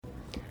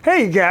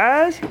Hey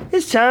guys,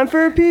 it's time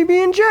for a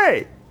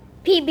PB&J.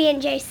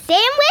 PB&J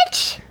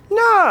sandwich?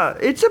 Nah,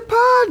 it's a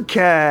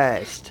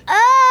podcast.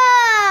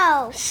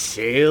 Oh!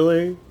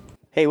 Sailor.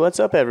 Hey, what's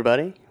up,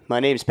 everybody? My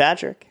name's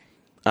Patrick,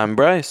 I'm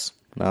Bryce.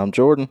 I'm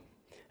Jordan.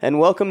 and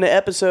welcome to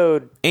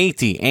episode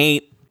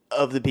 88.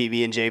 of the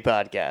PB&J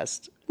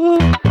podcast.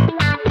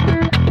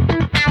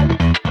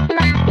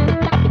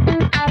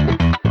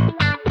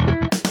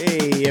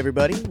 Hey,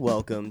 everybody.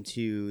 Welcome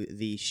to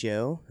the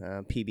show,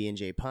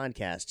 PB&J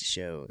podcast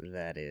show,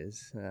 that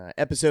is.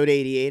 Episode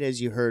 88,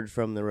 as you heard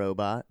from the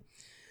robot.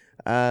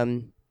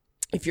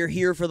 If you're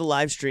here for the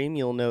live stream,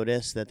 you'll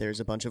notice that there's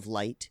a bunch of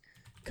light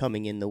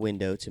coming in the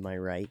window to my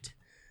right.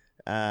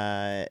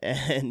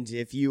 And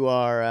if you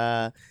are,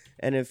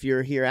 and if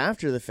you're here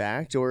after the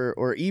fact,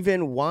 or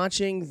even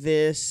watching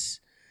this,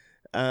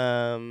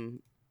 18's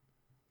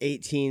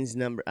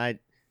number,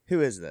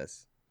 who is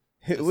this?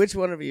 Which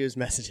one of you is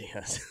messaging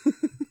us?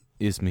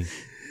 It's me.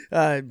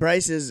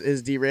 Bryce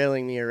is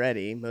derailing me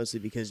already, mostly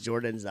because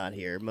Jordan's not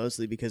here,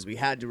 mostly because we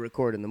had to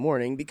record in the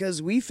morning,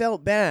 because we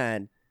felt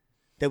bad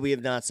that we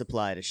have not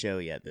supplied a show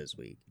yet this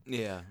week.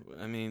 Yeah,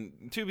 I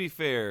mean, to be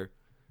fair,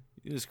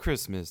 it was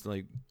Christmas.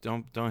 Like,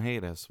 don't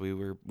hate us. We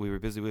were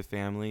busy with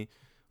family.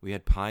 We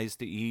had pies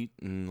to eat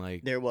and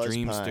There was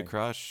dreams pie. to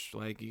crush.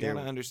 Like, you There-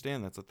 gotta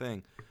understand that's a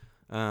thing.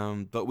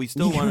 But we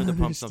still wanted to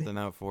pump something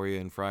out for you.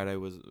 And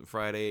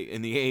Friday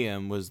in the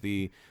AM was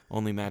the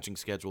only matching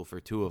schedule for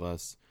two of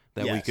us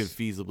that we Yes. could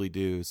feasibly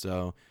do.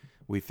 So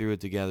we threw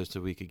it together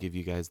so we could give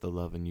you guys the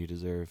loving you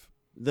deserve.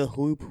 The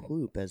whoop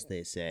whoop, as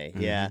they say.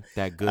 Yeah.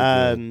 That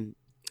good.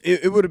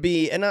 It would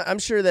be, and I'm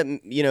sure that,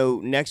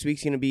 next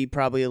week's going to be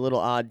probably a little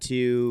odd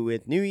too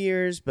with New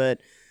Year's,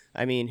 but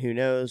I mean, who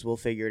knows? We'll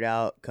figure it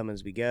out, come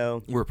as we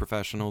go. We're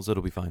professionals.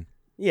 It'll be fine.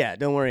 Yeah,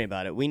 don't worry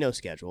about it. We know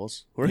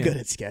schedules. We're Yeah. good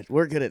at schedule.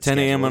 We're good at 10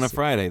 a.m. on a schedules.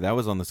 Friday. That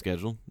was on the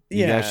schedule.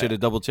 You Yeah. guys should have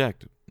double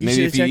checked. You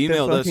Maybe if should've you checked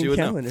the emailed us, fucking you would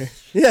know. calendar.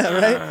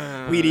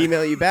 Yeah, right? We'd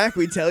email you back.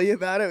 We'd tell you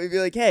about it. We'd be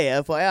like, hey,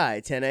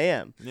 FYI, 10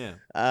 a.m.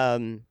 Yeah.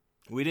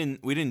 We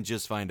didn't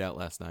just find out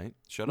last night.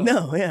 Shut up.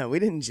 No, yeah, we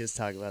didn't just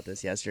talk about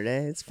this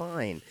yesterday. It's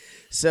fine.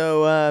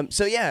 So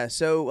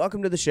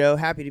welcome to the show.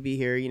 Happy to be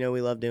here.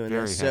 We love doing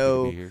Very this. happy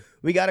So to be here.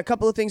 we got a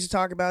couple of things to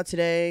talk about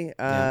today.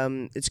 Yeah.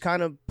 It's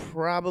kind of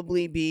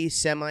probably be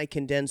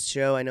semi-condensed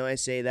show. I know I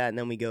say that, and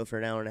then we go for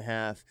an hour and a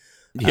half.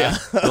 Yeah.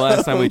 The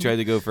last time we tried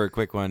to go for a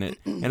quick one, it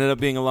ended up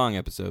being a long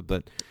episode.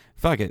 But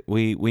fuck it,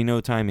 we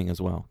know timing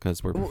as well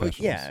because we're professionals.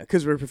 Yeah,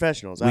 because we're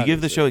professionals. We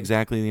give the show obviously.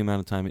 exactly the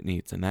amount of time it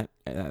needs, and that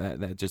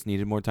just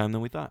needed more time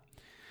than we thought.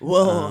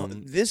 Well,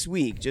 this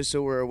week, just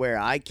so we're aware,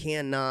 I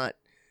cannot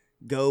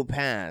go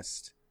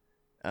past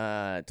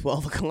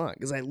 12 o'clock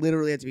because I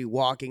literally have to be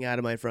walking out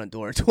of my front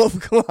door at 12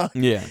 o'clock.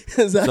 Yeah.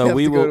 'Cause I So have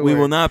we to go to will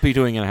work. not be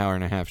doing an hour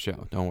and a half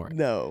show. Don't worry.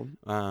 No.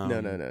 No.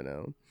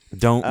 No.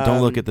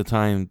 Don't look at the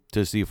time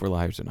to see if we're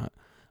liars or not.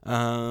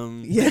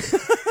 Yeah.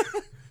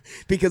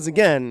 Because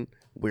again,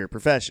 we're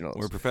professionals.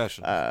 We're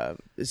professionals.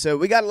 So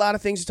we got a lot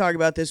of things to talk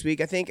about this week.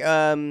 I think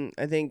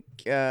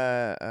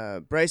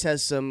Bryce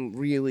has some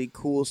really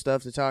cool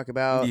stuff to talk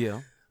about.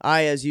 Yeah.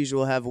 I, as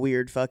usual, have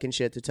weird fucking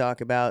shit to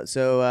talk about.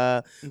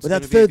 So It's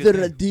without gonna be a good further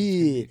day. ado, It's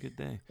gonna be a good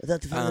day.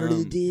 without further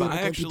ado, But we're I going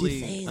to actually,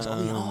 do things.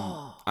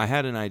 I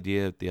had an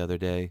idea the other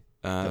day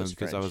was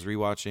because I French. was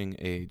rewatching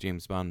a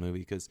James Bond movie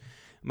because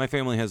my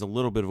family has a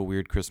little bit of a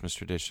weird Christmas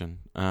tradition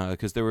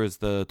because there was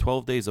the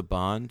 12 Days of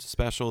Bond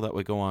special that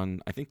would go on,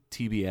 I think,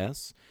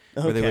 TBS,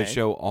 where they would Okay.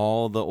 show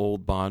all the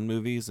old Bond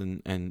movies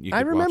and you could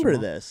I watch remember them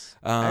all. this.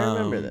 I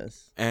remember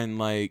this. And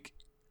like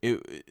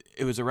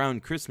it was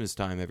around Christmas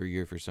time every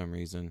year for some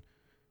reason.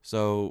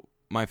 So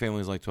my family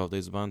was like 12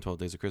 Days of Bond, 12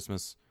 Days of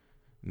Christmas.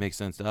 Makes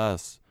sense to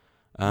us.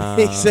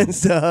 Makes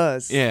sense to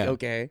us. yeah.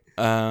 Okay.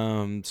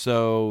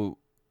 So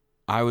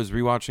I was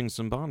rewatching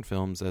some Bond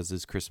films as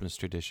is Christmas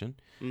tradition,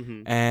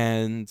 Mm-hmm.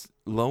 and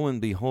lo and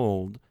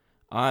behold,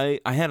 I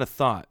had a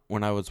thought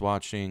when I was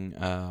watching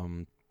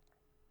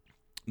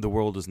The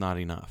World Is Not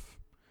Enough,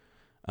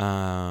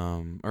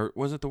 or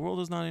was it The World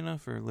Is Not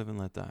Enough or Live and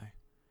Let Die?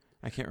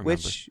 I can't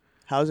remember.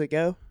 How's it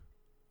go?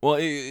 Well,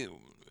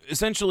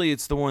 essentially,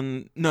 it's the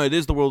one. No, it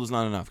is The World Is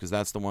Not Enough because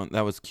that's the one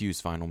that was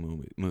Q's final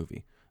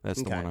movie. That's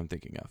the Okay. one I'm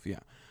thinking of. Yeah,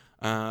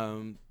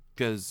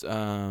 because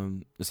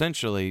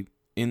essentially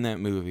in that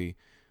movie,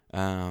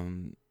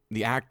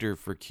 the actor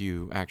for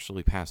Q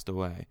actually passed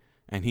away,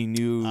 and he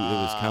knew it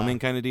was coming,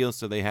 kind of deal.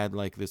 So they had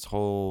like this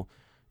whole,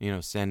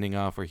 sending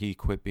off where he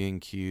quit being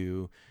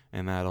Q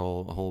and that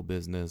whole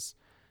business,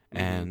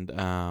 and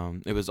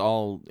it was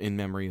all in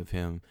memory of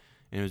him,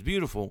 and it was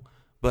beautiful.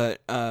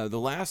 But the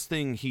last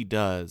thing he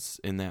does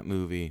in that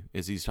movie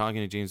is he's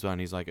talking to James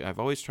Bond. He's like, I've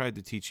always tried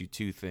to teach you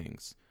two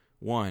things.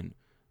 One,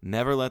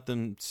 never let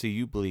them see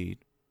you bleed,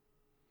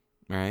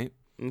 right?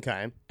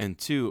 Okay. And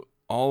two,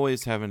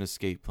 always have an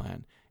escape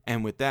plan.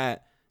 And with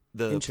that,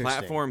 the Interesting.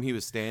 platform he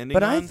was standing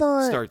But I on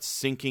thought- starts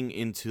sinking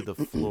into the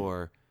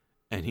floor,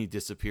 and he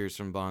disappears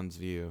from Bond's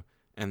view.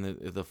 And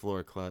the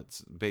floor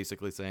clutches,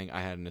 basically saying,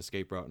 I had an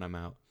escape route and I'm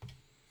out.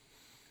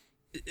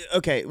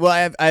 Okay, well,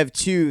 I have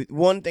two.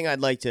 One thing I'd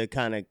like to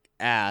kind of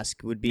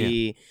ask would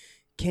be,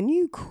 can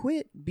you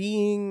quit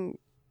being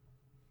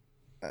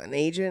an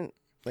agent?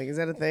 Like, is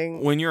that a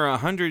thing? When you're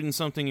 100 and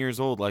something years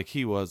old, like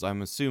he was,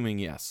 I'm assuming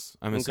yes.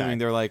 I'm assuming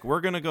they're like, we're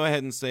gonna go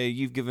ahead and say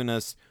you've given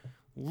us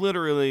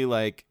literally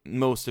like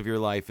most of your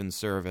life in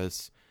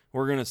service.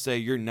 We're gonna say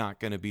you're not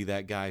gonna be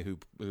that guy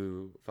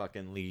who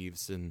fucking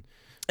leaves and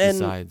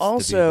decides. And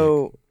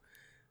also,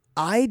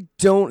 I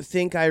don't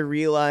think I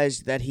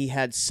realized that he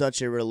had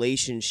such a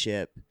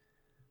relationship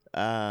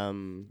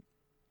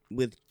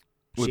with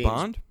James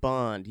Bond.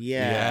 Bond,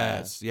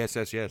 yeah.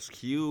 Yes.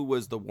 Q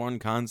was the one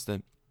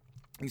constant.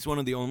 He's one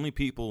of the only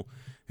people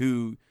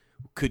who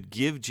could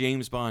give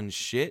James Bond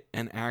shit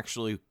and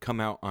actually come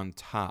out on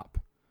top.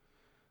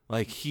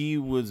 Like he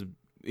would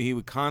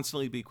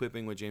constantly be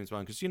quipping with James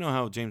Bond, because you know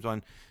how James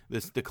Bond,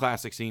 the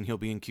classic scene, he'll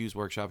be in Q's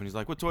workshop and he's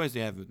like, "What toys do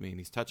you have with me?" And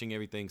he's touching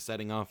everything,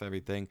 setting off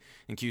everything,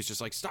 and Q's just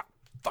like, "Stop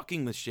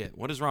fucking with shit.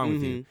 What is wrong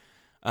with you?"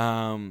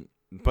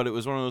 But it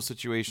was one of those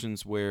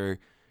situations where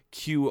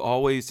Q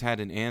always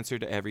had an answer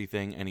to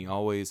everything, and he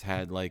always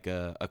had like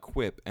a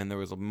quip, and there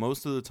was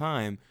most of the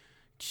time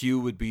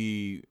Q would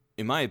be,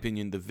 in my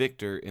opinion, the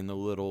victor in the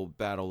little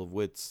battle of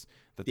wits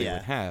that they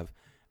would have.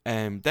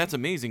 And that's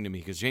amazing to me,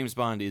 because James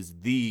Bond is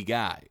the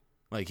guy.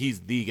 Like, he's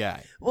the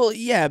guy. Well,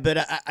 yeah,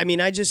 but I mean,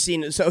 I just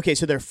seen... So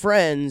they're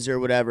friends or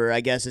whatever, I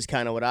guess is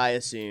kind of what I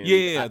assume.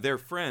 Yeah, they're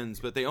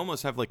friends, but they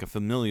almost have like a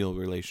familial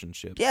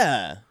relationship.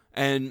 Yeah.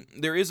 And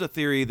there is a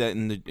theory that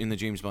in the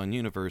James Bond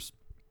universe,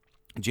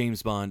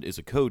 James Bond is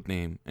a code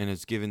name and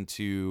is given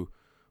to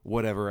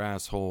whatever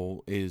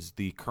asshole is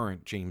the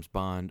current James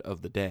Bond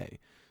of the day.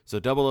 So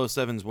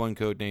 007 is one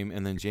code name,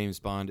 and then James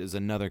Bond is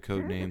another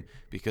code name,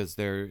 because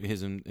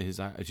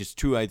his just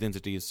true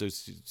identity is so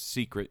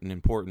secret and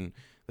important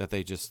that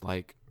they just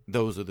like,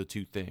 those are the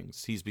two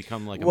things. He's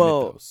become like a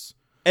mythos.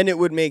 And it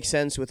would make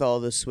sense with all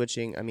the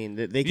switching. I mean,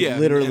 they could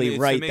literally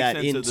write that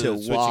into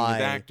switching why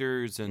with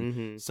actors,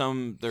 and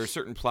there are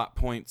certain plot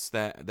points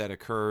that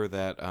occur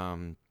that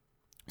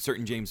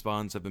certain James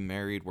Bonds have been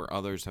married where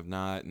others have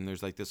not, and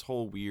there's like this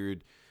whole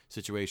weird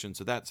situation.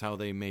 So that's how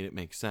they made it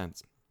make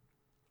sense.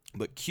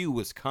 But Q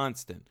was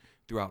constant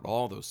throughout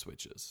all those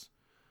switches.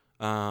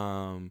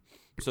 So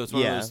it's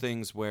one of those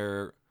things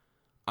where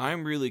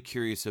I'm really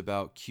curious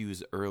about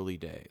Q's early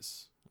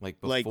days. Like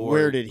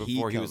where did he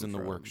before he come was in the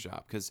from?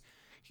 workshop, because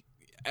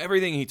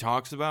everything he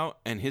talks about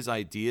and his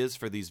ideas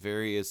for these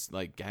various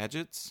like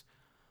gadgets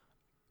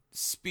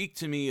speak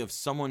to me of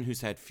someone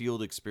who's had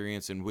field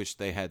experience and wish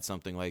they had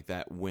something like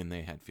that when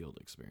they had field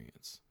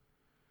experience.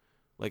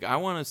 Like, I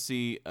want to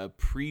see a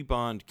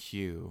pre-Bond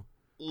Q,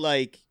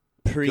 like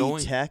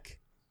pre-tech.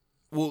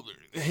 Well,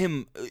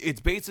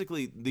 it's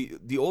basically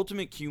the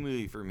ultimate Q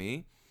movie for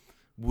me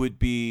would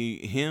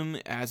be him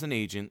as an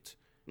agent.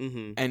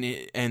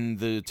 And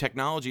the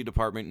technology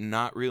department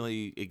not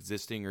really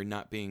existing or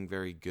not being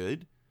very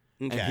good,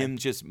 and him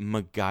just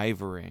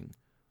MacGyvering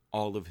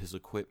all of his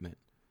equipment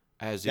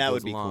as it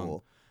goes along.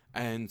 Cool.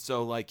 And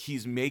so, like,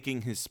 he's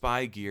making his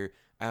spy gear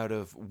out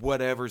of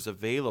whatever's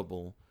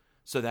available,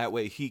 so that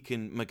way he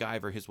can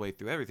MacGyver his way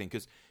through everything.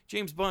 Because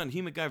James Bond,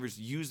 he MacGyvers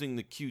using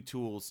the Q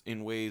tools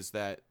in ways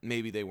that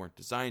maybe they weren't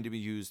designed to be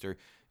used, or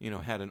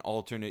had an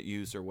alternate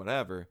use or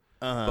whatever.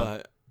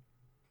 But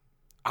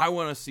I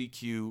want to see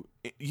Q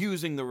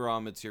using the raw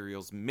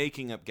materials,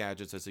 making up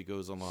gadgets as he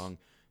goes along,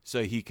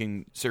 so he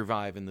can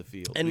survive in the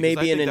field. And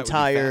maybe an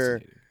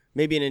entire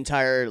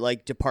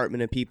like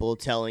department of people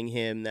telling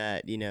him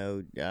that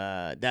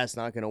that's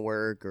not going to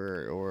work,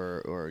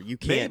 or you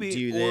can't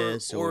do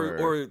this,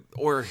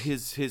 or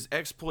his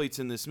exploits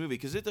in this movie,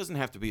 because it doesn't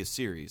have to be a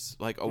series.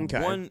 Like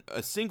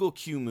a single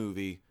Q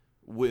movie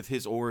with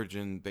his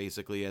origin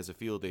basically as a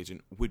field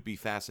agent would be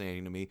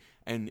fascinating to me,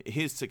 and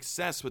his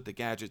success with the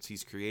gadgets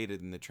he's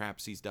created and the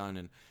traps he's done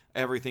and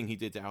everything he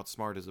did to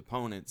outsmart his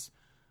opponents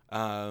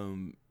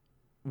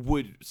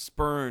would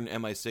spurn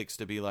MI6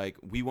 to be like,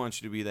 we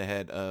want you to be the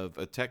head of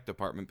a tech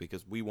department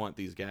because we want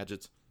these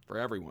gadgets for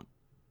everyone.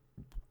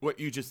 What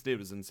you just did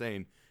was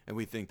insane, and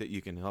we think that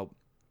you can help.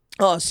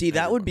 Oh, see,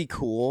 that would be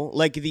cool.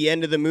 Like, the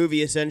end of the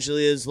movie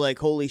essentially is like,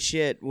 holy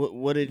shit,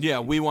 what did...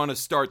 Yeah, we want to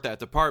start that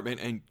department,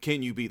 and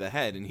can you be the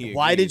head? And he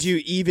Why agrees. did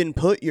you even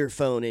put your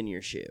phone in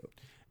your shoe?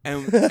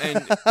 And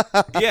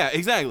yeah,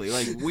 exactly,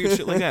 like weird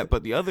shit like that.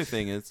 But the other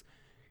thing is,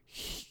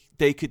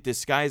 they could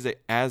disguise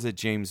it as a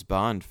James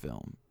Bond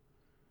film.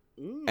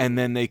 And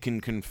then they can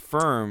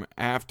confirm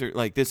after,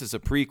 like, this is a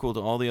prequel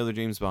to all the other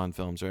James Bond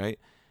films, right?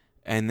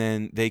 And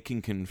then they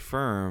can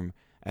confirm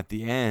at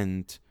the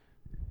end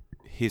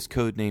his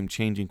code name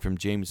changing from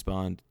James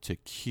Bond to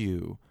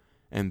Q,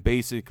 and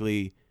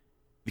basically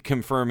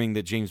confirming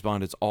that James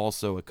Bond is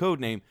also a code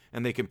name,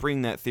 and they can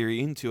bring that theory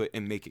into it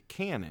and make it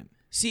canon.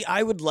 See,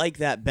 I would like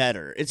that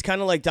better. It's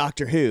kind of like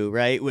Doctor Who,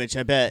 right? Which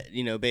I bet,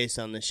 based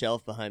on the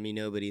shelf behind me,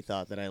 nobody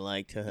thought that I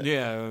liked.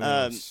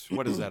 Yeah.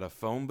 What is that, a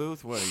phone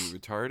booth? What, are you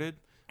retarded?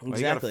 Why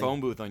you got a phone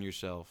booth on your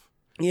shelf?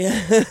 Yeah.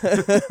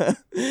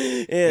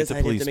 It's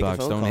a police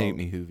box. Don't hate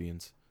me,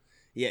 Whovians.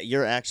 Yeah,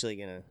 you're actually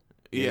going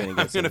to... You're Yeah, gonna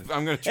get some-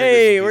 I'm gonna. trigger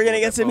Hey, some we're people gonna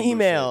with get that some phone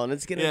email, bullshit. and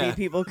it's gonna Yeah. be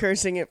people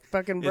cursing at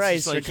fucking It's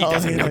Bryce just like, for he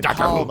doesn't calling know him a Dr.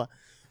 Who. Kalba.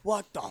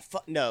 What the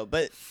fuck? No,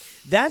 but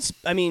that's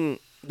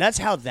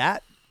how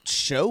that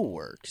show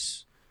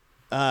works.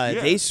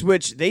 They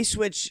switch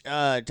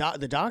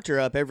the Doctor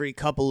up every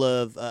couple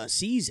of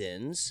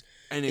seasons.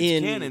 And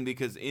it's canon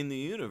because in the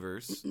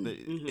universe,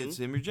 it's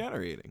him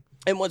regenerating.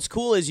 And what's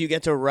cool is you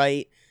get to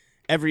write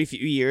every few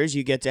years.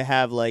 You get to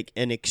have like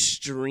an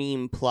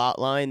extreme plot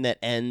line that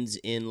ends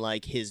in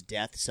like his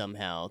death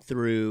somehow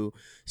through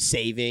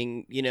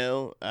saving,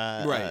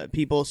 Right.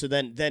 people. So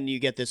then you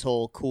get this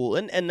whole cool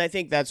and I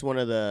think that's one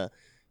of the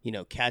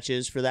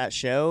catches for that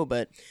show.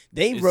 But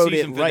they wrote it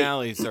Season right.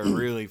 finales are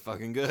really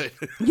fucking good.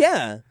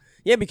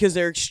 Yeah, because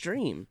they're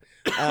extreme.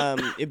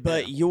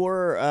 But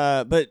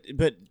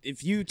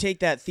if you take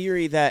that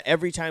theory that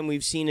every time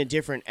we've seen a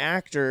different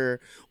actor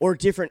or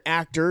different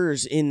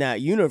actors in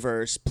that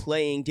universe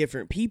playing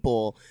different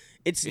people,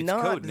 it's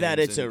not code that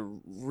names it's a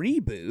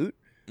reboot.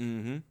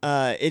 Mm-hmm.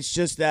 It's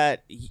just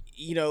that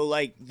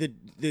like the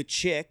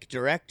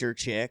director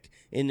chick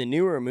in the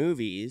newer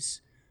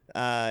movies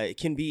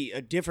can be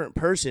a different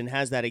person,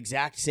 has that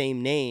exact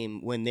same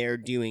name when they're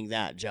doing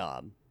that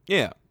job.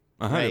 Yeah,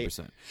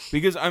 100%.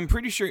 Because I'm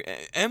pretty sure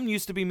M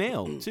used to be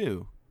male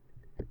too.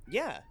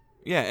 Yeah.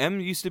 Yeah, M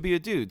used to be a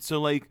dude. So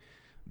like,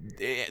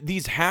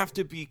 these have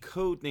to be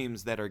code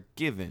names that are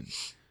given,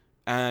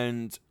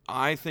 and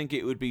I think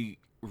it would be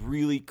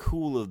really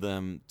cool of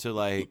them to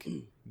like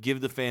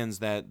give the fans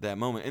that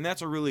moment, and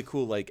that's a really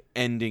cool like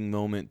ending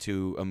moment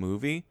to a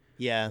movie.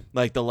 Yeah.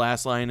 Like the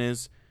last line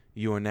is,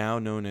 "You are now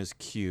known as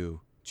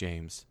Q,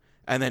 James,"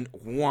 and then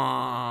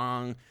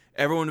wong.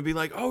 Everyone would be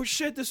like, "Oh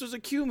shit, this was a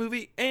Q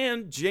movie,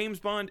 and James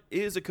Bond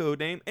is a code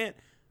name," and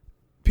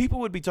people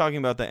would be talking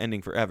about that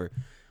ending forever.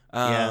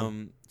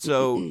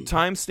 So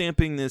time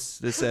stamping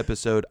this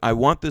episode. I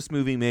want this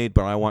movie made,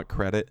 but I want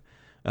credit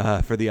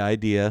for the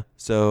idea.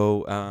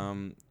 So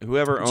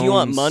whoever owns, Do you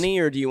want money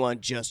or do you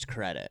want just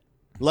credit?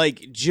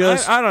 Like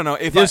just I don't know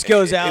if this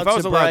goes out if I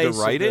was to allowed Bryce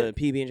to write of it.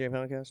 the PB&J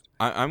podcast.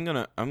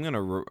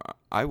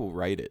 I will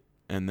write it,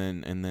 and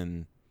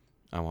then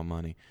I want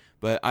money.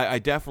 But I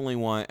definitely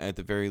want, at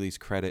the very least,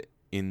 credit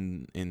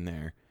in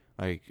there,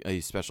 like a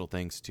special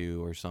thanks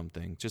to or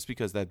something, just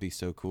because that'd be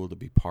so cool to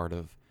be part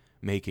of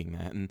making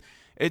that. And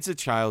it's a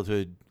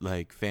childhood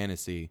like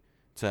fantasy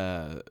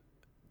to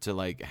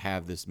like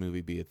have this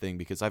movie be a thing,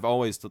 because I've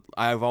always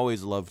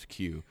loved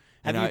Q,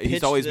 and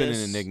he's always been an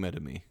enigma to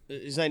me.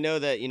 Because I know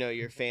that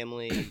your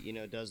family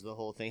does the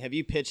whole thing. Have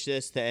you pitched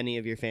this to any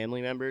of your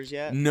family members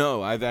yet?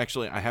 No, I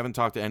haven't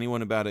talked to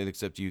anyone about it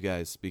except you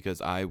guys,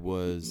 because I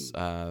was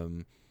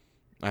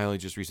I only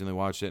just recently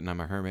watched it, and I'm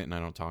a hermit and I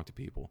don't talk to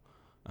people.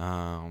 So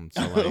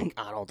like,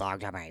 I don't talk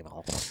to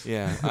people.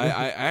 yeah,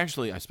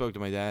 I spoke to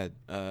my dad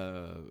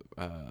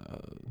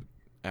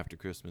after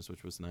Christmas,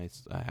 which was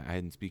nice. I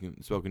hadn't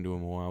spoken to him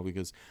in a while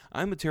because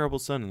I'm a terrible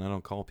son and I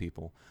don't call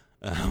people.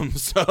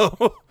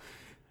 So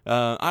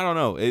I don't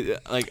know.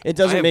 It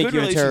doesn't I have make good you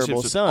a relationships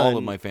terrible with son. all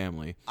of my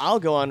family. I'll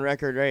go on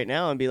record right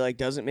now and be like,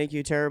 doesn't make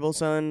you a terrible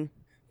son.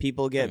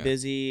 People get Okay.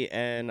 busy,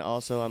 and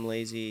also I'm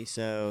lazy,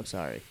 so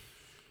sorry.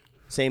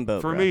 Same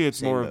boat. For bro. me, it's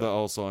Same more boat. of the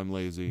also I'm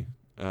lazy.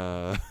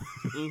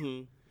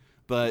 Mhm.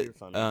 But You're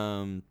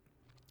funny.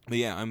 but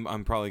yeah,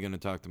 I'm probably gonna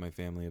talk to my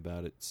family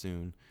about it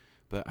soon.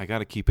 But I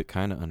gotta keep it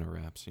kind of under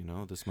wraps,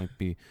 This might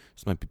be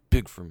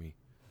big for me.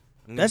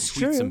 I'm gonna That's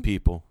tweet true. Some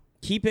people.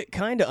 Keep it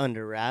kind of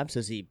under wraps,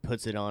 as he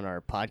puts it on our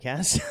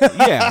podcast.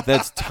 Yeah,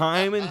 that's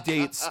time and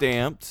date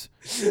stamped.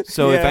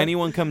 So if Yeah.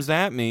 anyone comes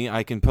at me,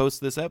 I can post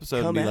this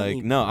episode Come and be at like,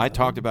 me, "No, I bro."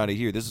 talked about it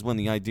here. This is when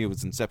the idea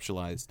was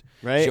conceptualized."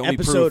 Right? Show me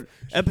proof.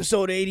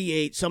 Episode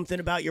 88, something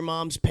about your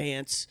mom's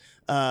pants.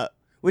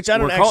 Which I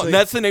We're don't call- actually.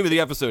 that's the name of the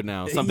episode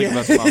now. Something Yeah.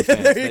 about your mom's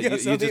pants. There you That go.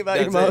 Something just- about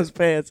your that's mom's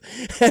pants.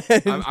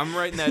 it. I'm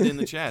writing that in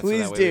the chat. Please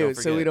so that way do, we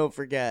so we don't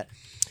forget.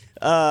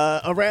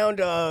 Around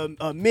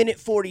a minute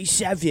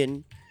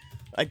 47,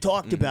 I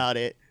talked Mm-hmm. about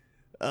it.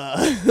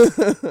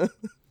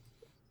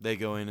 They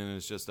go in and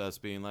it's just us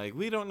being like,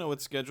 "We don't know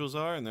what schedules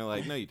are," and they're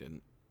like, "No, you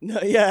didn't." No,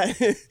 yeah.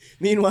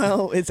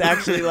 Meanwhile, it's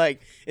actually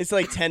like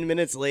 10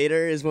 minutes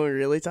later is when we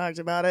really talked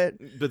about it.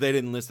 But they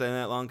didn't list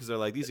that long because they're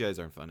like, "These guys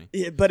aren't funny."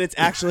 Yeah, but it's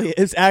actually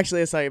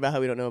a song about how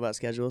we don't know about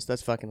schedules.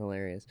 That's fucking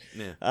hilarious.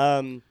 Yeah.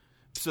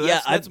 So yeah,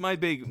 that's my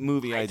big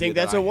movie idea. I think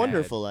that's that a I had.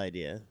 wonderful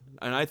idea.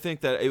 And I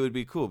think that it would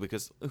be cool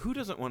because who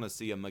doesn't want to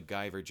see a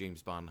MacGyver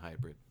James Bond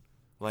hybrid?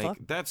 Like Fuck.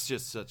 that's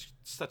just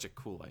such a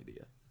cool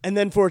idea. And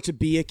then for it to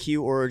be a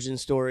Q origin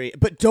story,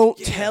 but don't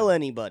tell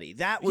anybody.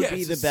 That would Yeah,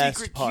 be it's the a best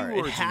secret Q part. It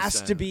origin has to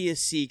story. be a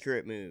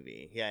secret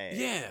movie. Yeah.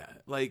 Yeah,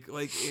 like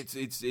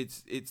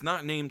it's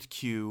not named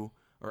Q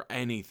or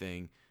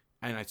anything.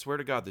 And I swear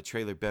to God, the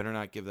trailer better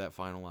not give that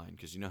final line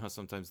because you know how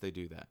sometimes they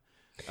do that.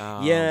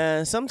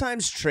 Yeah,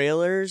 sometimes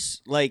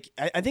trailers, like,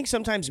 I think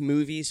sometimes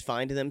movies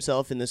find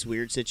themselves in this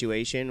weird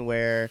situation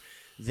where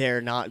they're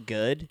not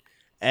good,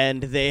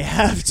 and they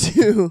have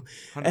to,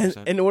 and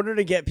 100%. in order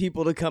to get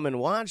people to come and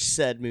watch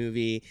said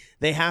movie,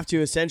 they have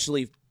to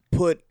essentially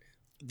put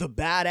the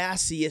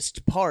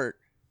badassiest part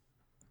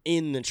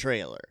in the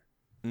trailer.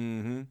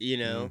 Mm-hmm. You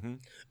know, Mm-hmm.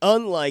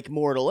 unlike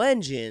Mortal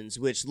Engines,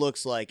 which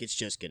looks like it's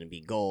just going to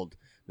be gold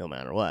no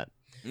matter what.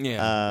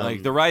 Yeah,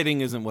 like the writing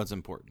isn't what's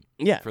important.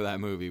 Yeah. For that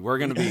movie, we're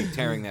gonna be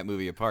tearing that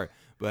movie apart,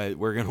 but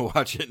we're gonna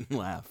watch it and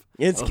laugh.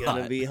 It's a going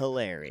to lot. be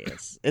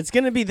hilarious. It's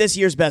going to be this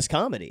year's best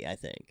comedy, I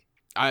think.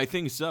 I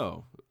think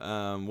so.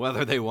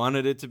 Whether they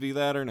wanted it to be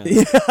that or not.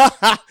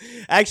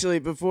 Actually,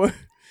 before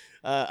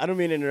I don't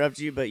mean to interrupt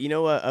you, but you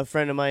know what a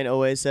friend of mine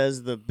always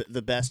says the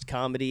best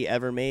comedy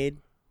ever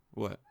made?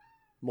 What?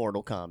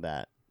 Mortal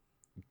Kombat.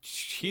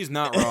 He's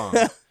not wrong.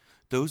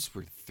 Those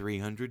were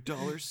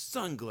 $300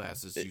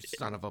 sunglasses, you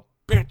son of a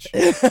bitch.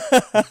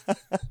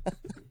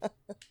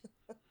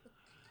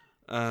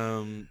 I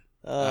don't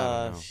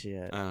know.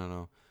 Shit. I don't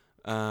know.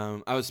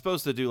 I was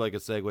supposed to do like a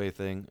segue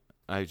thing.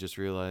 I just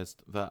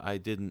realized that I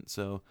didn't.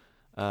 So,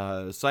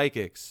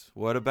 psychics.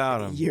 What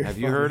about them? You're Have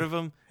you funny. heard of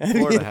them?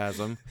 Florida has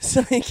them.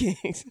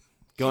 Psychics.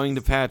 Going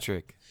to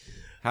Patrick.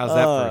 How's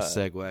that for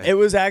a segue? It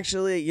was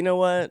actually, you know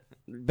what?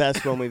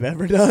 Best one we've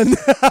ever done.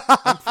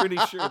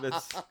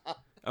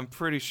 I'm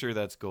pretty sure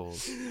that's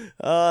gold.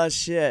 Oh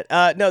shit!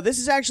 No, this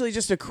is actually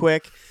just a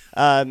quick.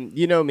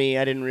 You know me.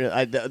 I didn't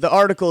really. The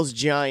article's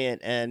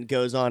giant and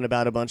goes on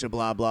about a bunch of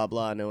blah blah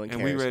blah. No one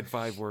cares. And we read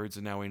 5 words,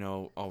 and now we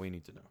know all we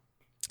need to know.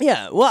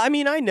 Yeah. Well, I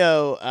mean, I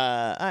know.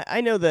 I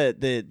know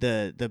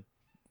the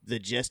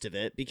gist of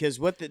it because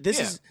this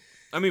Yeah. is.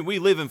 I mean, we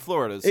live in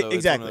Florida, so it's one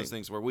Exactly. of those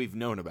things where we've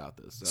known about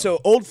this. So,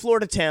 Old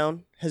Florida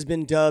Town has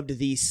been dubbed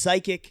the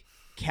psychic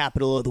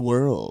capital of the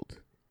world.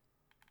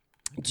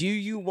 Do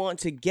you want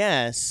to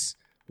guess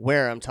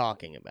where I'm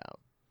talking about?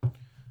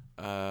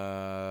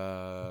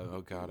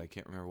 Oh God, I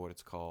can't remember what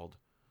it's called.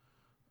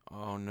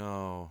 Oh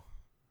no,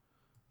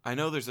 I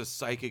know there's a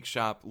psychic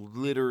shop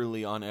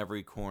literally on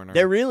every corner.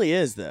 There really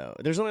is, though.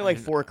 There's only like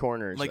 4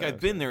 corners. Like though, I've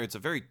been there. It's a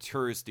very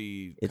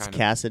touristy. It's kind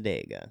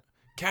Casadega. of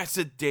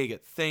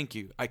Casadega. Thank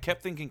you. I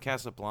kept thinking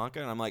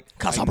Casablanca, and I'm like,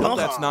 I Casablanca. know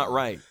that's not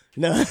right.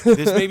 No.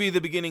 This may be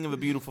the beginning of a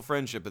beautiful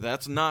friendship, but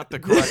that's not the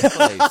correct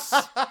place.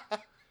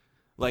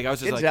 Like I was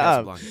just Good like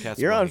job. Casablanca.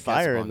 You're on Casablanca,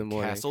 fire in Casablanca, the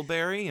morning.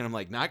 Castleberry, and I'm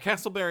like, not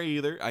Castleberry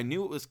either. I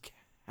knew it was.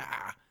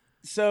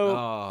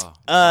 So,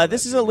 Oh,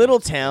 this is a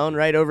little town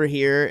right over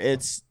here.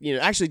 It's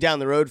actually down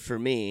the road for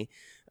me.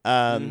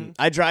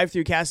 I drive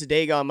through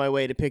Casadega on my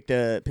way to pick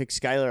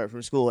Skylar up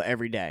from school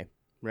every day.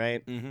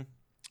 Right.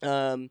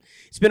 Mm-hmm.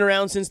 It's been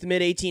around since the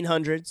mid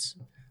 1800s.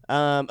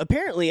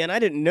 Apparently, and I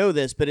didn't know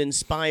this, but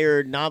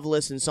inspired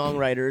novelists and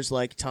songwriters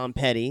like Tom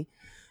Petty.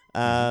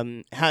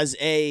 Has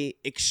a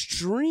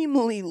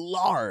extremely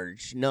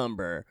large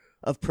number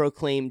of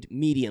proclaimed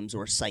mediums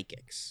or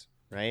psychics,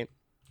 right?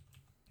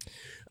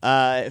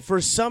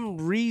 For some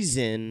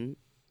reason,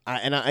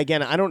 I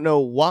don't know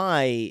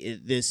why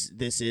this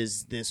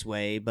is this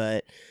way,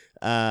 but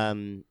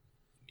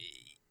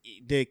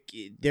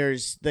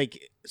there's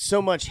like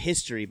so much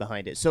history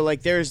behind it. So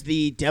like there's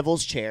the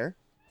Devil's Chair,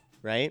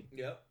 right?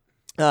 Yep.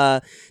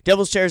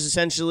 Devil's Chair is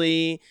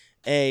essentially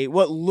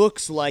what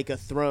looks like a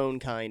throne,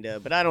 kind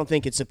of, but I don't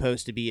think it's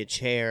supposed to be a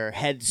chair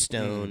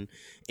headstone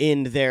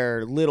in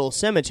their little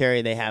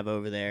cemetery they have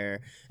over there.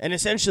 And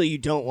essentially, you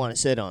don't want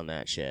to sit on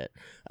that shit.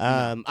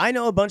 I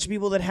know a bunch of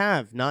people that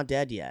have, not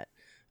dead yet.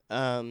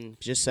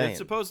 Just saying. It's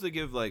supposed to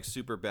give like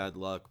super bad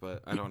luck,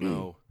 but I don't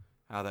know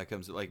how that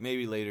comes. Like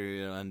maybe later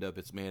it'll end up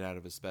it's made out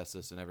of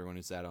asbestos and everyone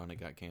who sat on it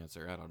got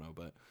cancer. I don't know,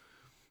 but.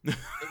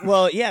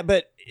 Well, yeah,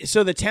 but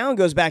so the town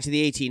goes back to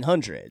the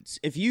 1800s.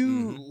 If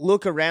you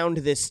look around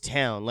this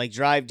town, like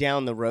drive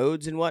down the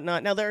roads and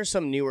whatnot, now there are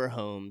some newer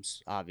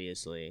homes,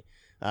 obviously,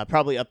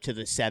 probably up to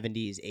the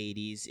 70s,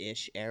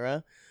 80s-ish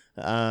era.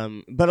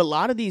 But a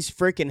lot of these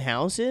freaking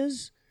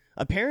houses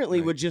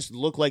apparently would just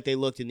look like they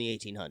looked in the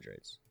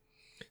 1800s.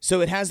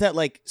 So it has that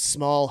like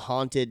small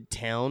haunted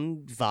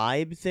town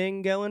vibe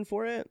thing going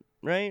for it,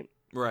 right?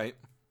 Right.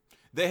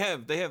 They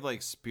have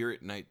like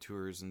spirit night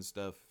tours and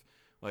stuff.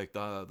 Like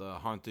the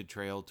haunted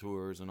trail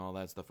tours and all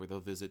that stuff where they'll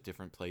visit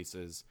different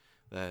places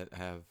that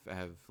have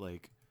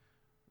like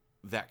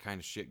that kind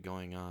of shit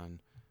going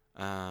on.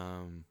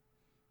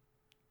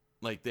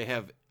 Like they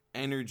have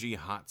energy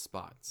hot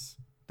spots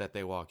that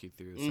they walk you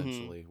through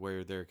essentially,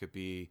 where there could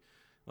be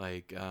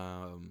like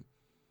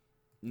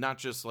not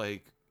just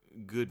like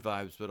good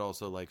vibes but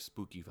also like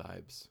spooky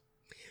vibes.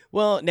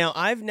 Well, now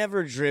I've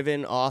never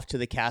driven off to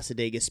the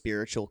Casadega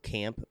Spiritual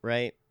Camp,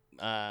 right?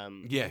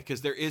 Yeah,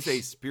 because there is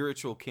a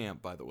spiritual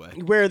camp, by the way,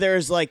 where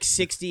there's like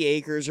 60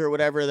 acres or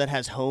whatever that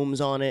has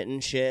homes on it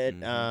and shit.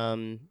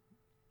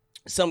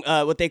 Some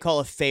what they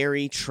call a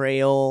fairy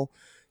trail,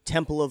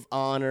 Temple of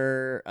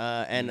Honor,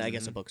 and I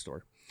guess a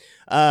bookstore.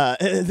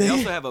 They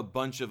also have a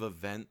bunch of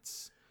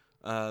events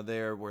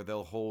there where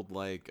they'll hold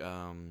like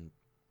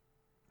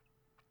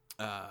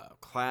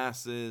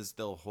classes.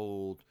 They'll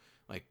hold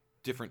like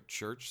different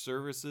church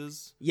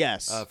services.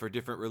 Yes, for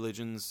different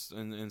religions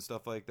and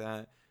stuff like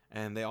that.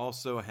 And they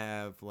also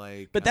have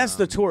like... But that's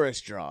the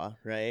tourist draw,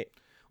 right?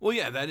 Well,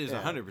 yeah, that is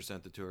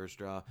 100% the tourist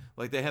draw.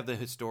 Like they have the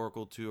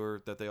historical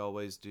tour that they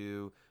always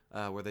do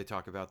where they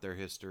talk about their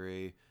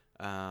history.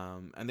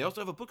 And they also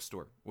have a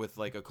bookstore with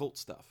like occult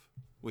stuff,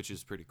 which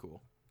is pretty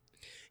cool.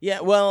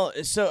 Yeah, well,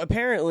 so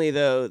apparently,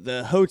 though,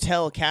 the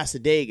Hotel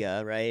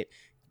Casadega, right,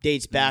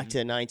 dates back to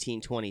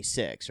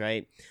 1926,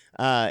 right?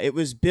 It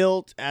was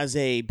built as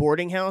a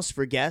boarding house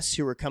for guests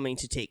who were coming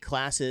to take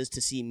classes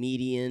to see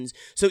mediums.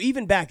 So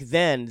even back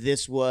then,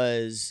 this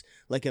was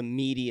like a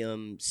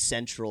medium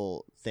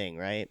central thing,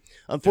 right?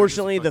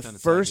 Unfortunately, the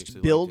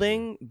first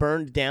building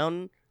burned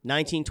down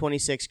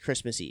 1926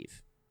 Christmas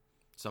Eve.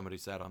 Somebody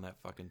sat on that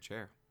fucking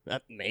chair.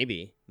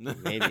 Maybe.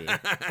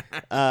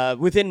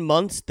 Within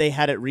months, they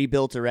had it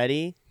rebuilt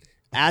already.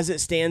 As it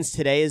stands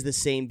today is the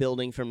same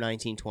building from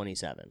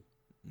 1927.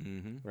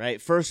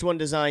 Right? First one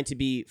designed to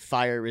be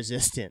fire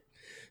resistant.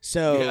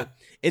 So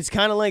it's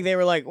kind of like they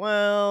were like,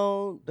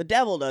 well, the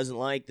devil doesn't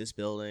like this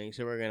building,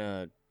 so we're going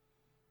to,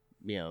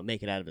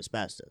 make it out of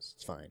asbestos.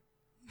 It's fine.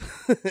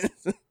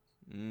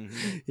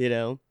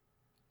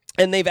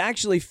 And they've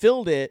actually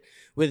filled it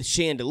with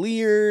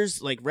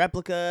chandeliers, like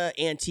replica,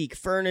 antique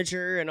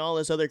furniture, and all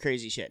this other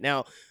crazy shit.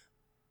 Now,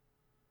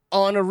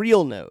 on a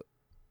real note,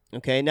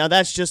 okay, now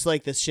that's just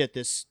like the shit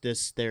this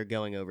they're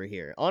going over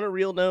here. On a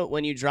real note,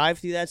 when you drive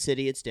through that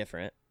city, it's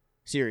different.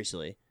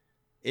 Seriously.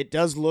 It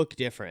does look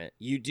different.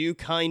 You do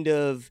kind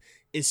of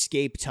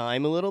escape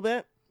time a little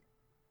bit.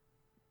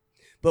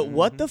 But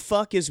what the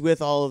fuck is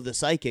with all of the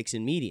psychics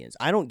and mediums?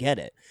 I don't get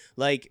it.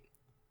 Like,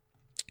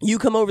 you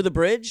come over the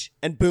bridge,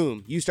 and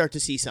boom, you start to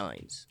see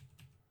signs.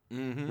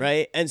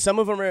 Right? And some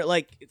of them are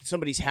like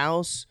somebody's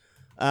house.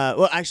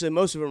 Well, actually,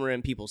 most of them are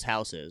in people's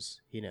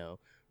houses,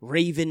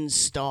 Raven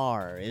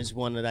Star is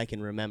one that I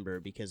can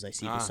remember because I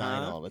see the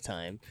sign all the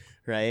time,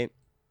 right?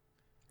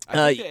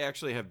 I think they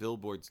actually have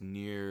billboards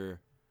near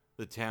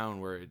the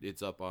town where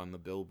it's up on the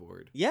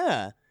billboard.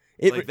 Yeah.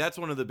 That's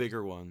one of the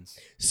bigger ones.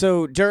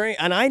 So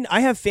I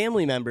have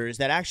family members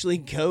that actually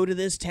go to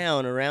this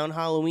town around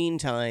Halloween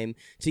time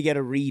to get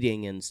a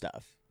reading and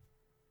stuff.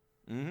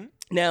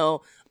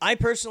 Now, I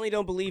personally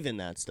don't believe in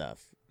that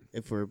stuff,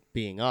 if we're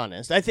being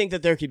honest. I think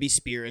that there could be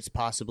spirits,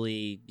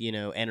 possibly,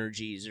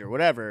 energies or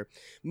whatever.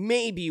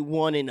 Maybe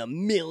 1 in a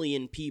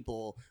million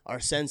people are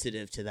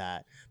sensitive to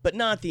that, but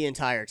not the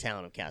entire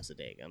town of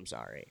Casadega. I'm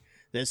sorry.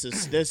 This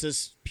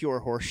is pure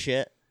horse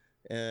shit.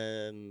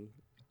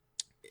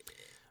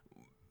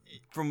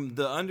 From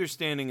the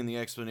understanding and the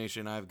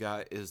explanation I've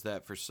got is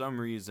that for some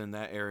reason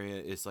that area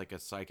is like a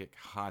psychic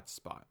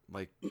hotspot.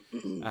 Like,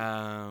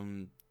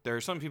 there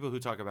are some people who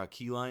talk about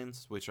key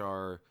lines, which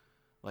are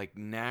like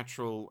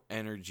natural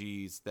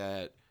energies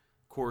that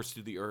course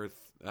through the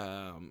earth,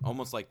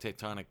 almost like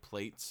tectonic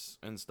plates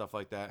and stuff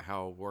like that.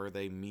 How where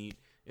they meet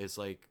is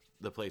like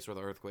the place where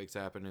the earthquakes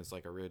happen. It's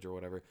like a ridge or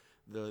whatever.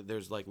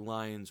 There's like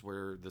lines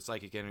where the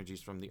psychic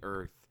energies from the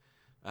earth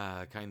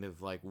kind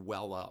of like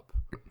well up.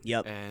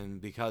 Yep.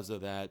 And because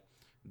of that,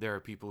 there are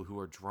people who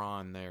are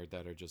drawn there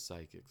that are just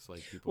psychics.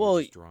 Like people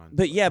are just drawn.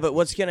 But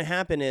what's going to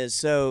happen is,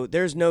 so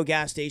there's no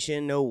gas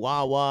station, no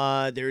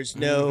Wawa, there's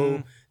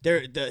no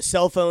the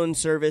cell phone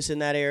service in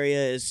that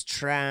area is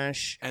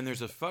trash. And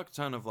there's a fuck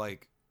ton of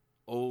like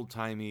old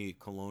timey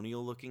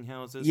colonial looking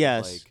houses.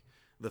 Yes. With, like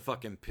the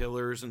fucking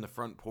pillars in the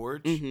front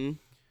porch.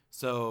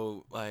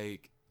 So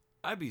like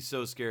I'd be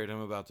so scared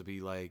I'm about to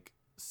be like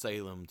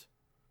Salem'd.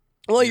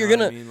 Well, you're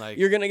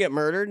gonna get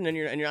murdered, and then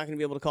you're not gonna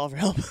be able to call for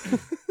help.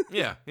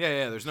 Yeah.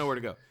 There's nowhere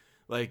to go.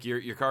 Like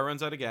your car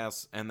runs out of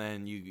gas, and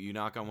then you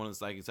knock on one of the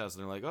psychics' house,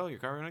 and they're like, "Oh, your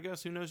car ran out of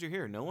gas. Who knows you're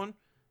here? No one.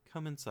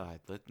 Come inside.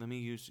 Let me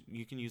use.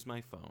 You can use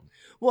my phone."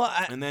 Well,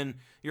 and then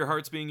your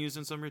heart's being used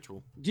in some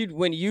ritual, dude.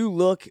 When you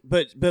look,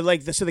 but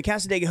like the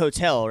Casadega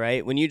Hotel,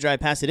 right? When you drive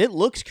past it, it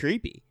looks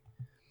creepy.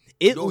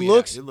 It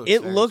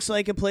looks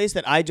like a place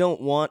that I don't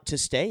want to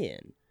stay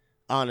in.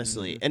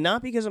 Honestly, and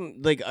not because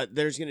I'm like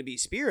there's going to be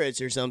spirits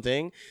or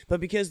something,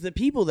 but because the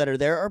people that are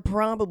there are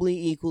probably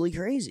equally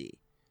crazy.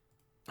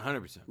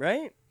 100%.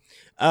 Right?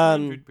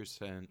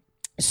 100%.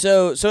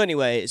 So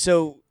anyway,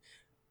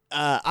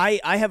 I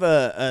have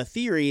a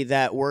theory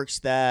that works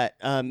that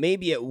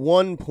maybe at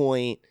one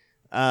point,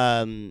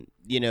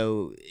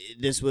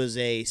 this was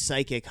a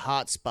psychic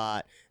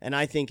hotspot, and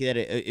I think that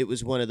it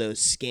was one of those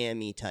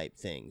scammy type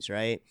things,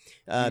 right?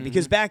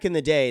 Because back in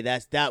the day,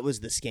 that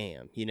was the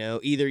scam.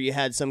 Either you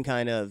had some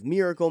kind of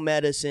miracle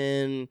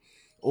medicine,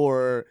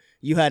 or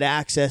you had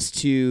access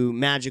to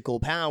magical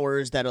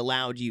powers that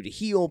allowed you to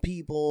heal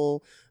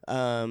people,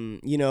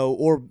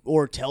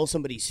 or tell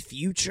somebody's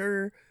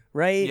future,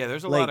 right? Yeah,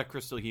 there's a lot of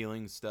crystal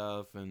healing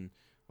stuff and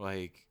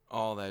like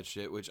all that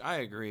shit, which I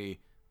agree.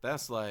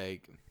 That's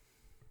like.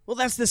 Well,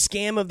 that's the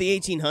scam of the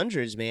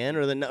 1800s, man,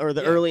 or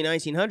the early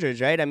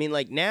 1900s, right? I mean,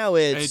 like now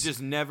it's and it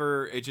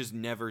just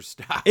never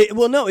stopped.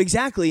 Well, no,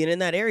 exactly, and in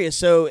that area,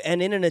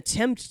 and in an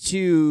attempt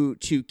to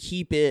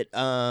keep it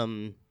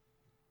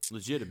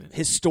legitimate,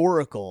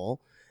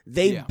 historical,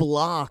 the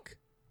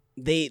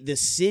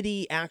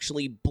city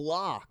actually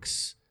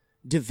blocks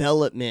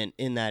development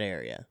in that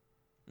area.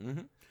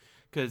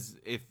 Because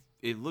if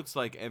it looks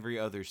like every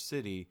other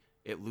city,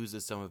 it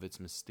loses some of its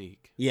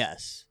mystique.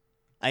 Yes,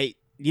 and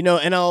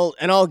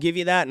I'll give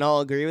you that, and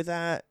I'll agree with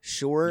that,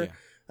 sure.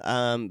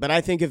 Yeah. But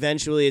I think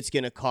eventually it's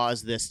going to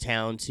cause this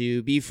town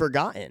to be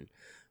forgotten.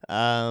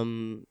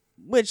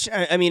 Which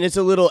I mean, it's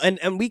a little,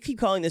 and we keep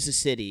calling this a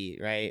city,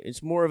 right?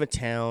 It's more of a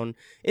town.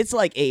 It's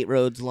like 8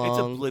 roads long. It's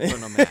a blip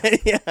on a map.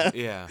 Yeah.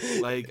 Yeah.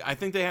 Like, I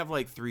think they have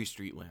like 3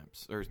 street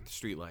lamps or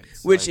street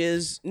lights. Which like,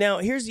 is now.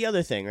 Here's the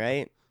other thing,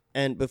 right?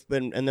 And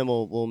then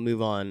we'll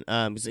move on.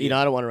 So, you know,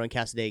 I don't want to run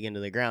Cassadaga into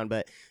the ground,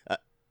 but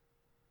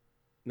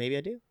maybe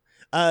I do.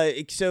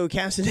 So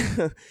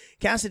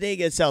Cassadaga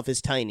itself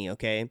is tiny.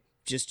 Okay,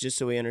 just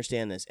so we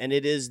understand this, and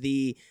it is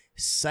the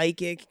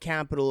psychic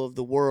capital of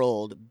the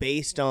world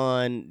based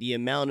on the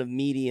amount of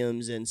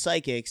mediums and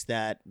psychics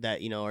that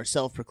you know are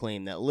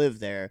self-proclaimed that live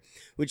there,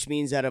 which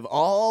means that of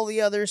all the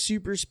other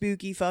super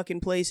spooky fucking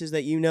places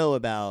that you know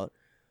about,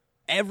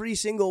 every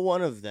single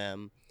one of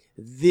them,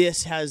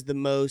 this has the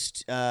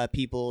most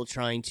people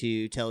trying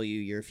to tell you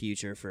your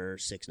future for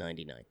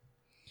 $6.99.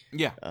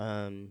 Yeah.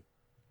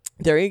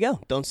 There you go.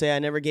 Don't say I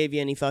never gave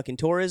you any fucking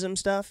tourism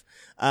stuff.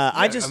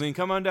 I mean,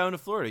 come on down to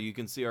Florida. You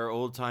can see our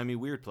old-timey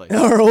weird place.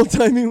 Our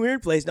old-timey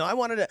weird place. No, I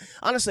wanted to...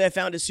 Honestly, I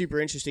found it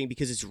super interesting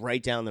because it's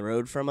right down the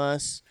road from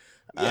us.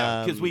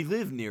 Yeah, because we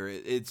live near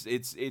it. It's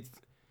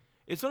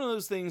one of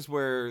those things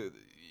where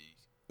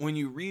when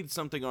you read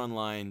something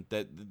online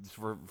that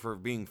for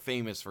being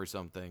famous for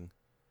something,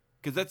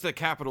 because that's the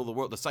capital of the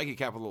world, the psychic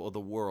capital of the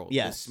world.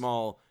 Yes. This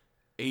small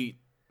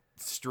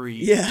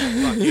 8-street.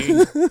 Yeah.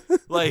 Fucking,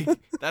 like,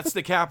 that's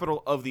the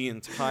capital of the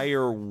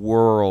entire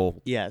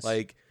world. Yes.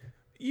 Like,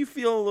 you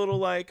feel a little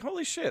like,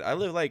 holy shit, I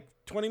live like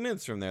 20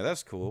 minutes from there.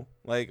 That's cool.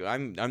 Like,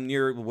 I'm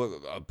near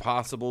a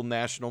possible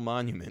national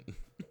monument.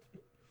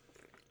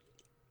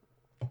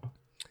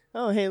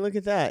 Oh, hey, look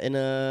at that.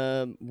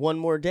 In one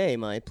more day,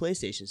 my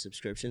PlayStation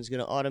subscription is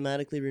going to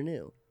automatically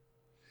renew.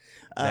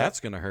 That's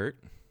going to hurt.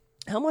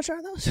 How much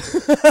are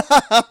those?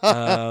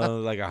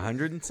 Like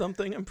 100 and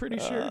something, I'm pretty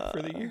sure,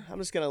 for the year. I'm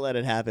just going to let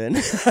it happen.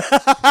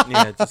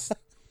 Yeah,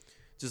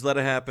 just let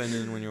it happen,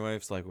 and when your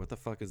wife's like, what the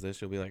fuck is this?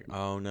 She'll be like,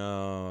 oh,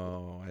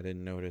 no, I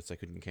didn't notice. I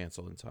couldn't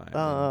cancel in time.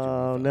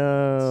 Oh,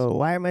 no.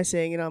 Why am I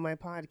saying it on my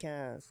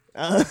podcast?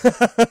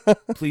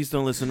 Please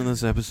don't listen to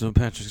this episode,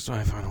 Patrick's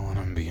wife. I don't want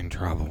him to be in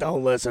trouble.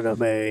 Don't listen to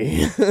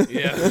me.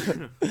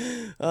 Yeah.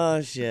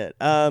 Oh, shit.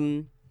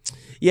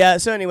 Yeah,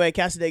 so anyway,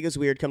 Cassadaga's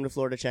weird. Come to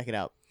Florida, check it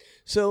out.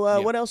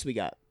 So what else we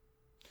got?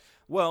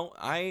 Well,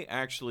 I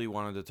actually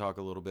wanted to talk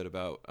a little bit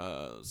about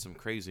some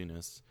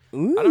craziness.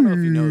 Ooh. I don't know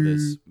if you know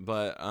this,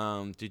 but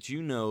did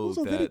you know